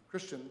 i.e.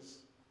 Christians,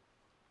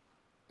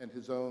 and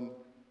his own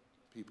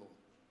people.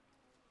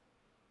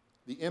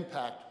 The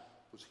impact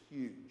was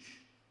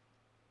huge.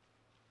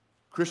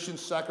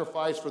 Christians'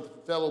 sacrifice for the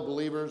fellow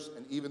believers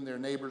and even their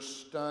neighbors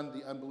stunned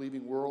the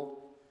unbelieving world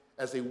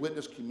as they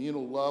witnessed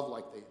communal love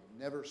like they had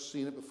never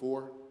seen it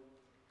before.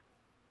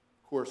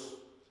 Of course,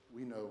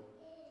 we know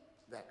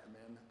that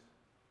commandment.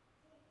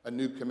 A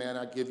new command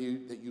I give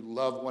you, that you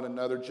love one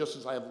another. Just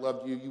as I have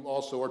loved you, you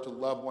also are to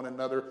love one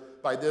another.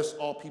 By this,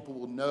 all people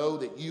will know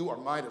that you are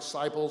my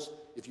disciples,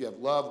 if you have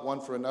love one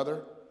for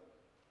another.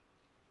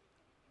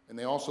 And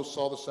they also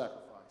saw the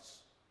sacrifice.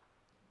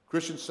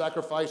 Christians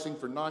sacrificing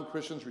for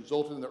non-Christians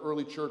resulted in the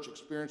early church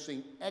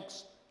experiencing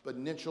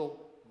exponential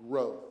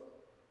growth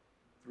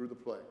through the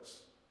plagues.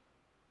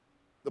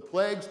 The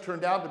plagues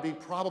turned out to be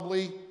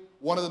probably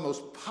one of the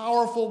most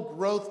powerful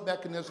growth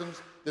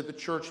mechanisms that the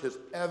church has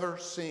ever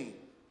seen.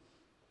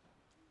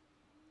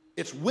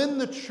 It's when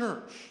the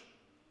church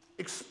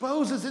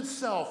exposes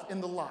itself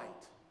in the light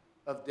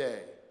of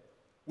day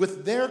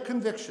with their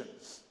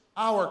convictions,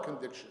 our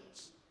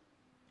convictions,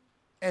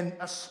 and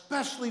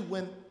especially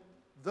when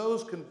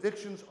those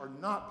convictions are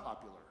not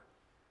popular.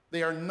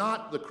 They are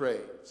not the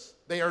craze.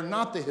 They are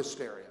not the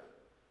hysteria.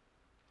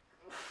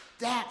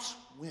 That's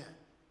when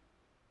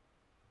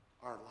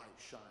our light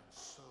shines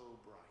so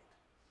bright.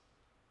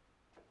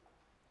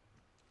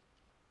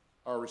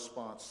 Our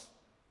response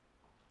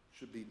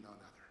should be none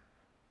other.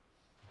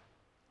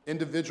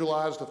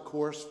 Individualized, of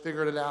course,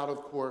 figured it out, of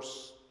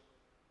course,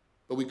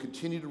 but we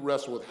continue to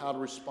wrestle with how to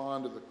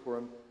respond to the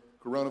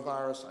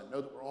coronavirus. I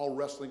know that we're all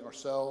wrestling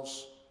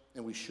ourselves,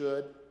 and we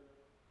should.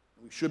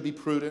 We should be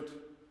prudent.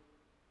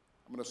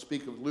 I'm going to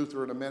speak of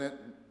Luther in a minute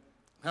and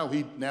how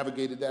he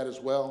navigated that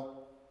as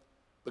well.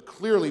 But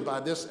clearly,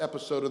 by this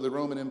episode of the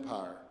Roman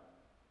Empire,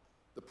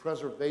 the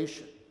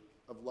preservation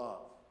of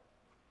love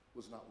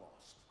was not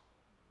lost.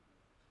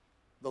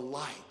 The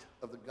light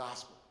of the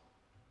gospel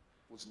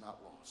was not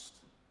lost.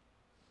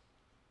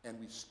 And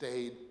we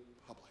stayed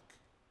public.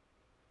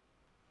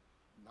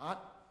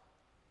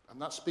 I'm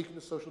not speaking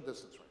to social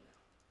distance right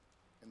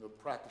now and the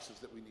practices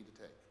that we need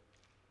to take.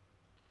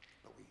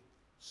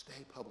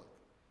 Stay public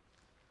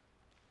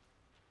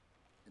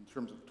in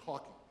terms of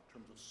talking, in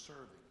terms of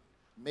serving,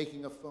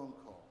 making a phone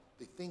call,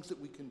 the things that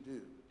we can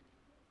do.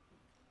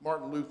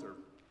 Martin Luther,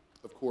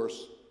 of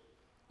course,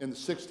 in the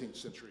 16th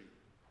century,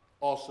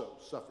 also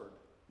suffered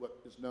what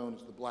is known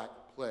as the Black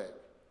Plague.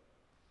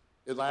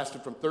 It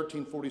lasted from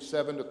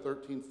 1347 to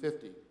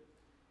 1350.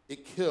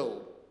 It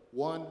killed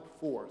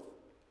 1/4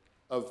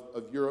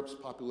 of Europe's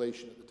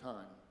population at the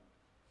time.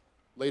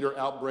 Later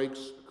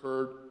outbreaks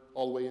occurred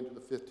all the way into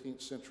the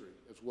 15th century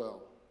as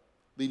well,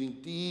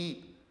 leaving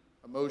deep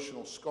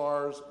emotional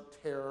scars and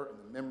terror in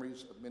the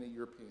memories of many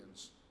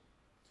Europeans.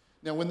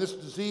 Now, when this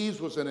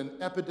disease was at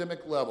an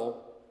epidemic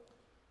level,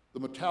 the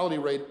mortality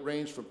rate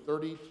ranged from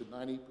 30 to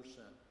 90%.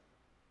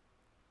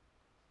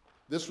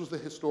 This was the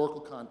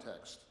historical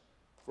context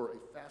for a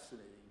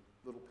fascinating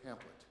little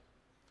pamphlet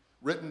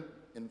written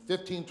in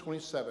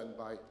 1527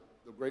 by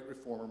the great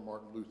reformer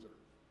Martin Luther.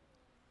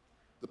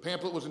 The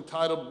pamphlet was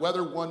entitled,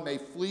 "Whether One May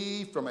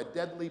Flee from a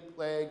Deadly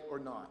Plague or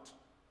Not."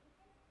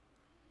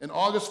 In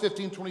August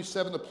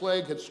 1527, the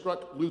plague had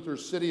struck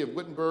Luther's city of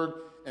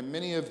Wittenberg, and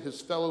many of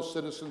his fellow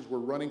citizens were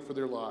running for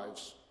their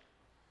lives.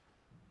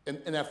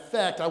 In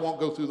effect, I won't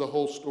go through the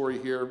whole story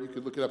here. You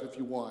could look it up if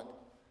you want.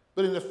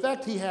 But in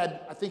effect, he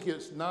had, I think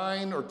it's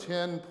 9 or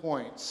 10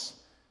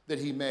 points that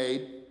he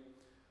made.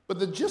 But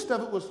the gist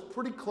of it was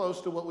pretty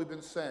close to what we've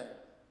been saying.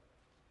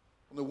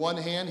 On the one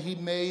hand, he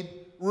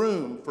made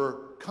room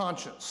for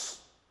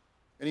conscience.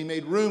 And he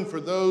made room for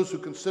those who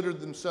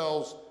considered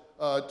themselves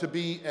to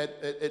be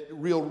at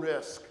real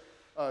risk,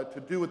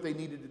 to do what they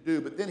needed to do.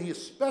 But then he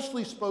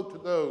especially spoke to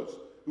those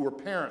who were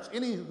parents,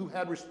 any who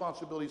had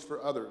responsibilities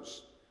for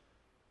others,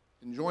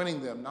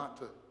 enjoining them not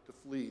to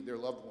flee their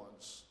loved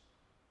ones.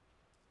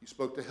 He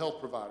spoke to health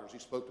providers. He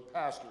spoke to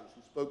pastors.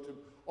 He spoke to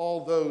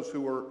all those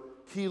who were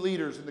key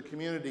leaders in the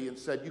community and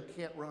said, you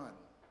can't run.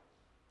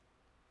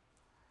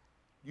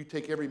 You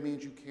take every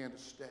means you can to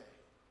stay,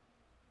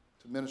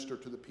 to minister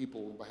to the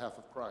people on behalf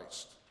of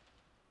Christ.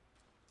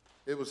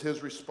 It was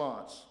his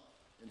response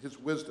and his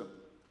wisdom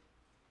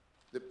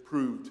that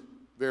proved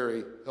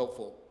very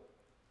helpful.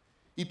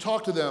 He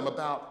talked to them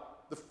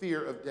about the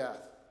fear of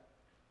death.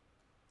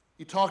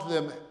 He talked to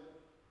them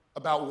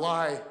about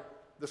why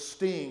the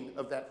sting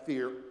of that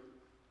fear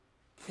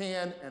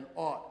can and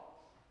ought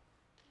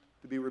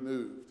to be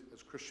removed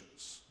as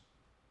Christians.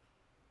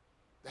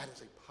 That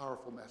is a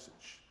powerful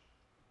message.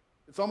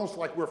 It's almost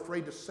like we're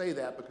afraid to say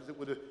that because it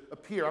would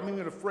appear. I'm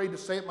even afraid to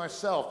say it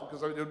myself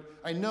because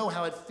I know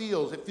how it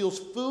feels. It feels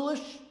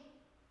foolish.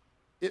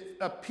 It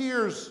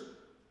appears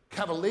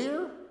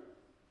cavalier.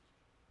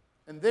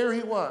 And there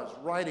he was,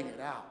 writing it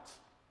out,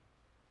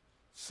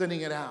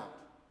 sending it out.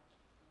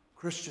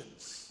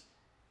 Christians,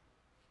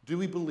 do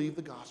we believe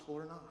the gospel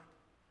or not?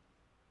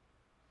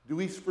 Do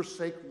we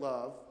forsake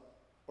love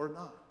or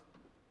not?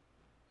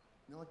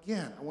 Now,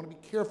 again, I want to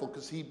be careful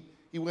because he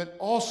went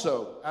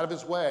also out of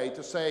his way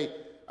to say,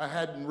 I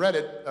hadn't read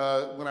it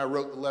when I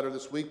wrote the letter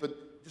this week,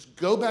 but just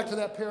go back to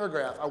that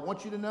paragraph. I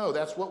want you to know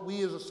that's what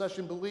we as a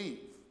session believe.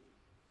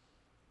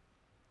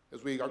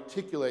 as we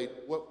articulate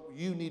what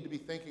you need to be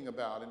thinking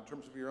about in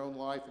terms of your own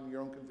life and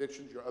your own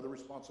convictions, your other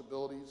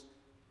responsibilities,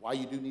 why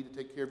you do need to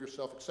take care of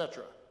yourself,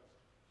 etc.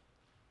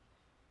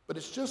 But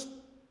it's just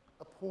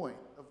a point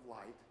of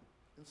light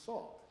and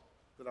salt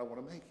that I want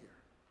to make here.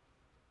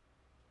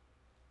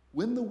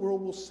 When the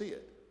world will see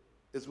it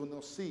is when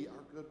they'll see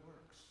our good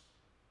works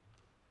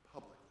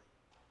publicly.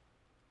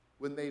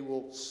 When they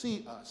will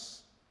see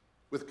us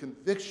with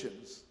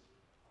convictions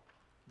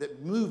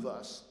that move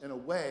us in a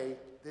way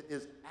that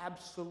is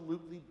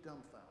absolutely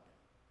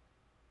dumbfounding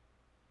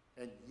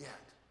and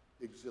yet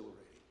exhilarating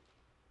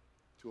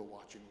to a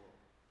watching world.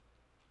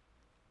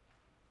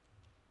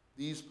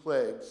 These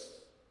plagues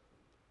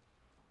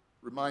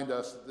remind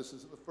us that this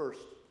isn't the first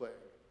plague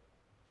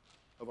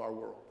of our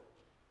world.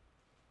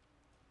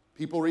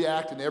 People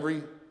react in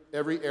every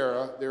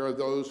era. There are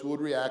those who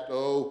would react,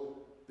 oh,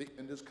 the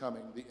end is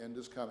coming, the end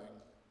is coming.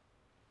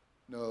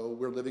 No,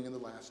 we're living in the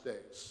last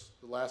days.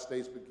 The last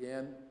days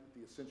began with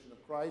the ascension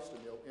of Christ,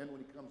 and they'll end when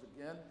he comes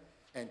again.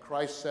 And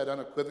Christ said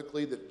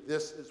unequivocally that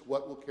this is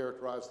what will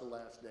characterize the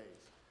last days.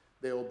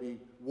 There will be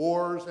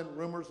wars and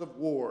rumors of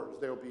wars.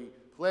 There will be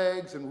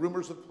plagues and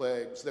rumors of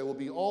plagues. There will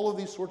be all of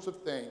these sorts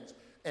of things.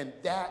 And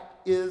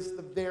that is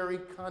the very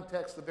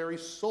context, the very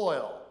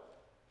soil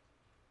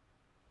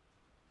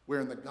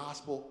wherein the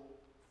gospel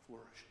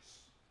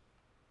flourishes.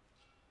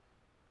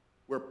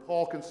 Where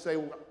Paul can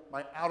say,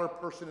 my outer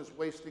person is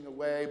wasting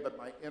away, but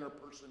my inner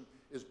person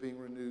is being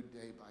renewed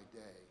day by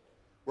day.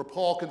 Where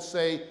Paul can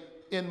say,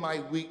 in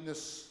my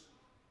weakness,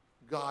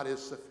 God is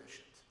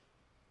sufficient.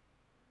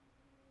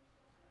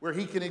 Where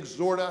he can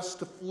exhort us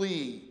to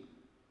flee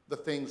the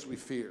things we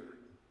fear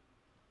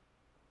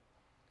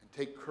and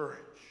take courage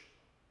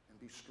and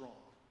be strong.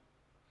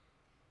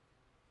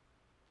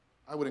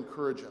 I would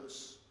encourage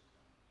us.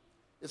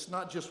 It's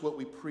not just what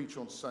we preach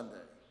on Sunday.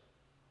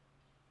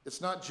 It's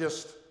not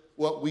just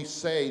what we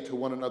say to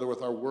one another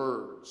with our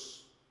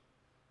words.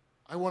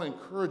 I want to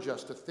encourage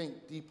us to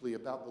think deeply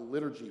about the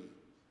liturgy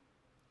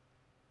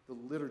of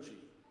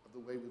the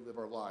way we live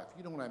our life.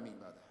 You know what I mean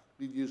by that.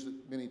 We've used it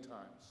many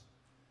times.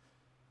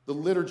 The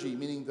liturgy,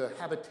 meaning the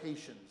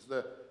habitations,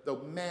 the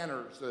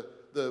manners,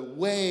 the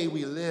way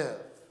we live.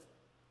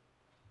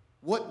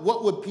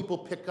 What would people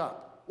pick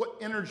up? What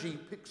energy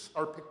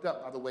are picked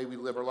up by the way we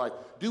live our life?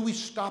 Do we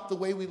stop the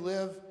way we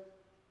live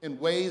in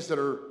ways that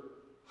are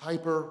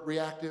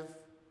hyper-reactive?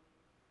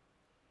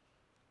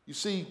 You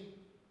see,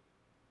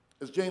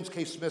 as James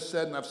K. Smith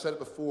said, and I've said it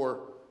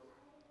before,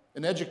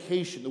 in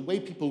education, the way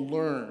people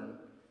learn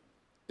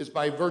is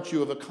by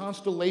virtue of a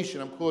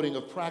constellation, I'm quoting,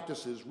 of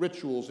practices,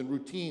 rituals, and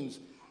routines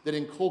that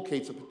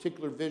inculcates a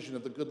particular vision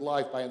of the good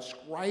life by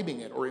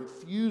inscribing it or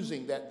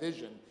infusing that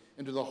vision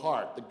into the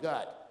heart, the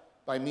gut,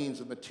 by means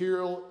of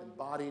material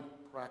embodied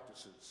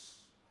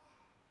practices.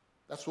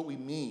 That's what we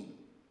mean.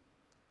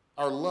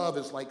 Our love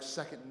is like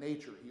second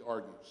nature, he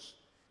argues.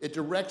 It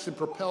directs and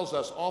propels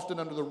us often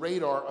under the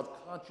radar of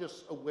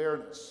conscious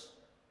awareness,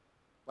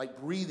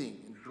 like breathing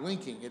and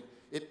blinking.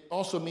 It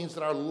also means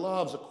that our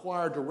loves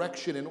acquire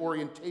direction and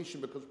orientation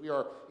because we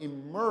are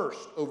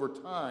immersed over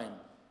time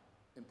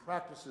in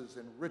practices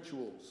and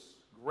rituals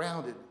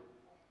grounded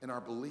in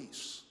our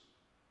beliefs.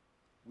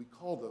 We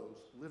call those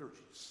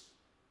liturgies.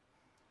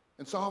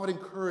 And so I would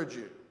encourage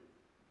you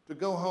to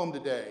go home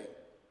today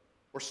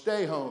or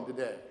stay home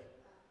today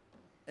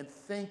and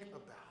think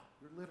about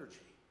your liturgy.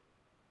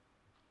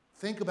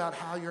 Think about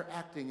how you're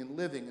acting and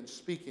living and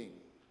speaking.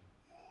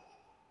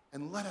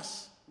 And let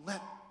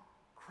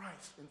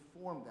Christ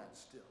inform that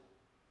still.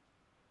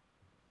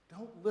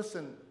 Don't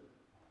listen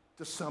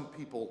to some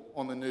people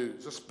on the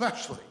news,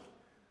 especially.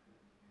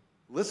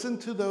 Listen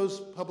to those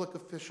public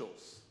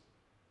officials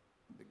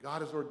that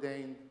God has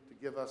ordained to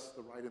give us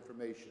the right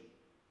information.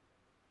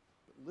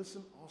 But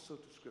listen also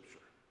to Scripture.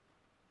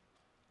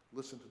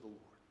 Listen to the Lord.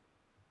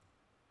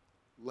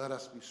 Let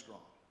us be strong.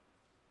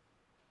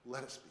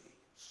 Let us be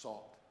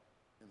salt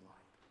and light.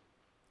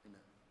 Amen.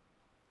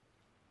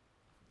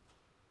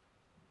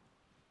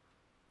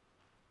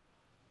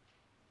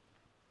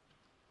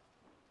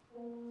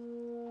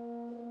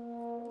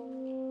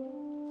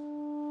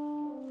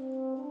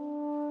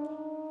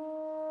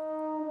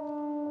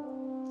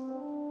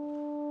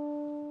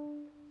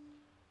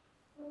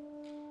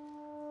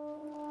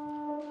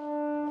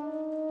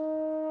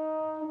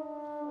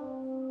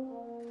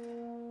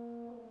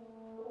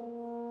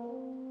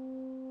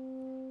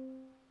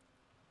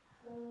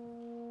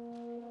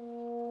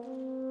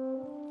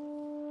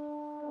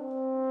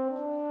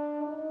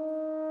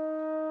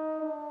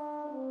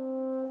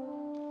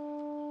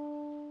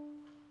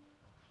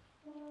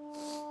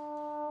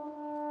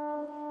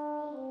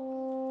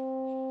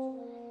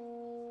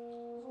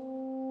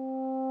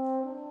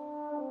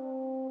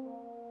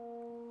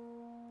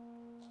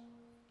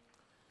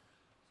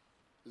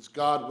 Is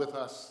God with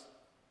us?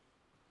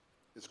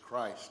 Is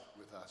Christ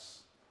with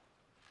us?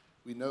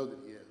 We know that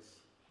he is.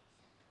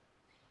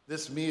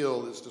 This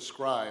meal is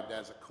described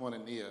as a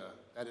koinonia,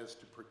 that is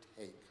to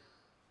partake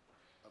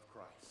of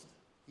Christ.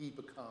 He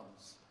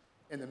becomes,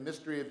 in the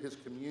mystery of his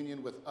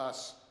communion with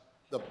us,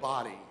 the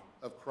body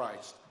of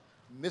Christ,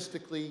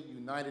 mystically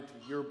united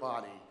to your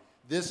body,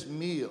 this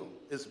meal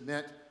is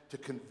meant to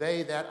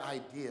convey that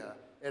idea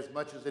as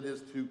much as it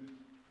is to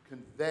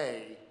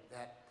convey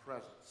that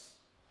presence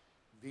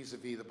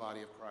vis-a-vis the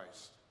body of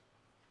Christ.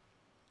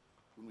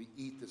 When we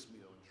eat this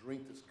meal and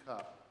drink this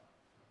cup,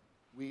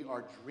 we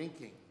are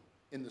drinking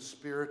in the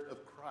Spirit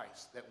of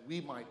Christ, that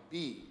we might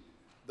be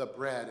the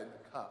bread and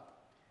the cup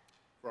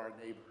for our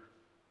neighbor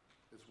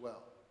as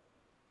well.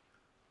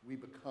 We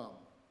become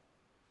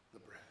the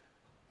bread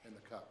and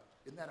the cup.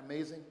 Isn't that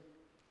amazing?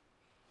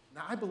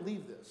 Now, I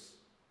believe this,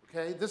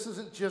 okay? This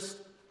isn't just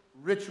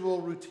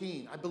ritual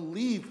routine. I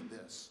believe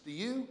this. Do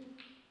you?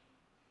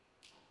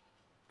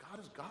 God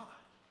is God.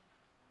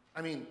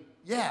 I mean,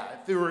 yeah,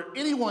 if there were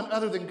anyone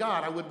other than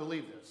God, I wouldn't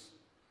believe this.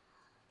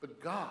 But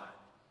God,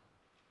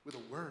 with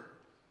a word,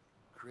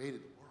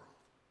 created the world.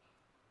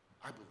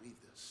 I believe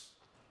this.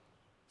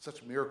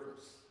 Such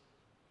miracles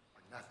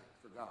are nothing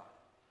for God.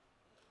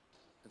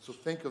 And so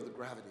think of the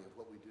gravity of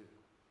what we do,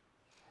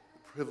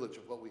 the privilege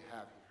of what we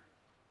have here,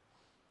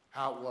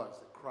 how it was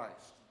that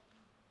Christ,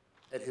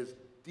 at his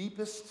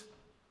deepest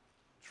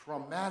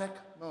traumatic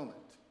moment,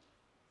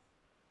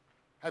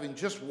 having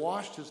just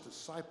washed his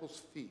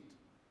disciples' feet,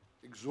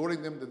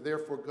 exhorting them to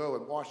therefore go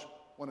and wash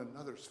one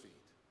another's feet,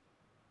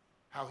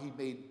 how he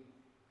made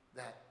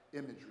that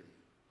imagery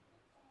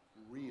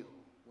real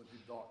when he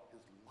brought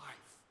his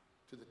life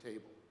to the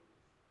table.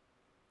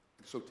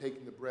 And so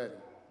taking the bread,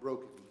 he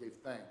broke it, he gave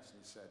thanks, and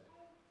he said,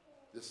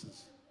 "This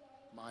is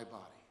my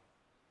body,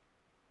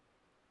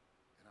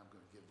 and I'm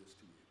going to give this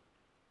to you."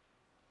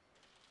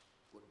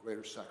 What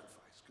greater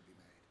sacrifice could be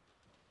made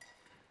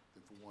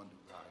than for one to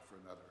die for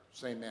another?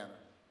 Same manner,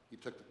 he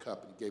took the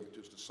cup and he gave it to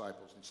his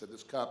disciples, and he said,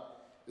 "This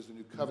cup is the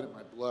new covenant in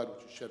my blood,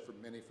 which is shed for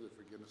many for the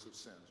forgiveness of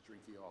sins.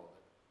 Drink ye all of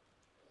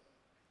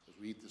it." As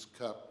we eat this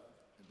cup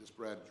and this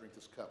bread and drink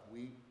this cup,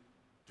 we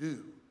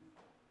do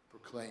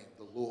proclaim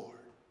the Lord,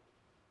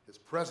 his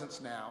presence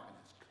now and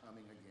his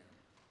coming again,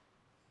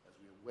 as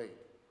we await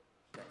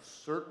that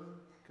certain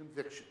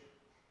conviction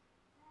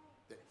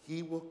that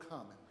he will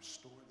come and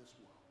restore this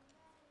world,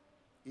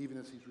 even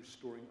as he's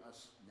restoring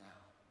us now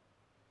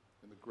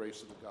in the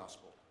grace of the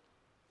gospel.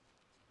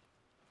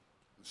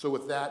 And so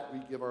with that, we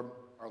give our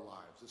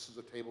lives. This is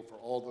a table for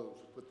all those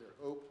who put their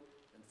hope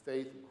and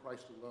faith in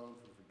Christ alone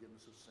for the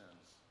forgiveness of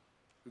sins,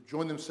 who've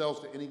joined themselves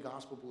to any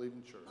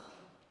gospel-believing church.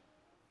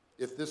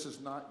 If this is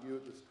not you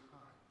at this time,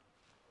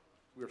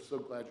 we are so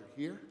glad you're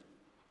here.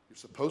 You're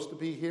supposed to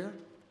be here.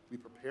 We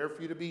prepare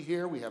for you to be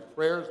here. We have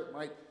prayers that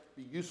might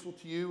be useful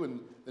to you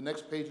in the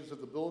next pages of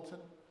the bulletin.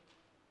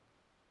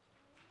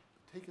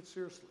 But take it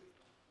seriously.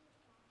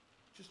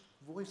 Just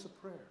voice a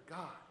prayer.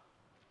 God,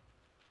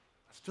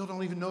 I still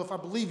don't even know if I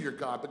believe you're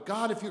God, but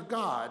God, if you're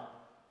God,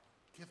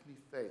 give me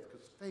faith,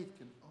 because faith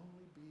can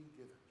only be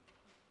given.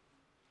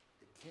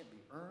 It can't be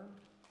earned.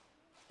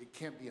 It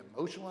can't be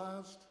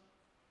emotionalized.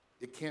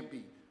 It can't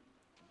be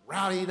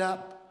rallied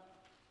up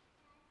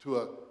to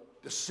a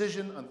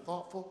decision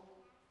unthoughtful.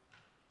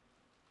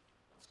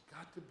 It's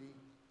got to be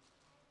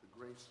the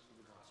grace of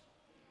the gospel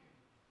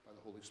by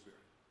the Holy Spirit.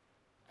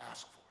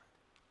 Ask for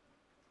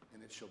it,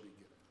 and it shall be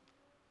given.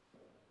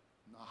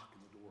 Knock,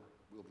 and the door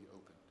will be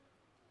opened.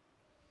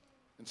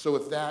 And so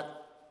with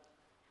that,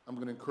 I'm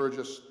going to encourage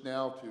us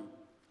now to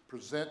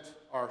present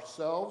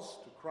ourselves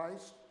to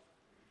Christ,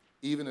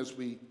 even as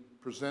we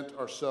present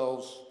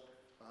ourselves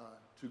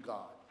to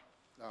God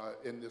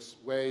in this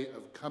way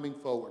of coming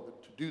forward.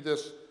 But to do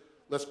this,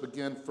 let's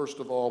begin, first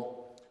of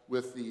all,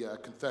 with the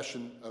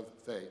confession of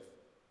faith.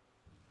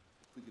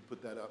 If we could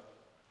put that up.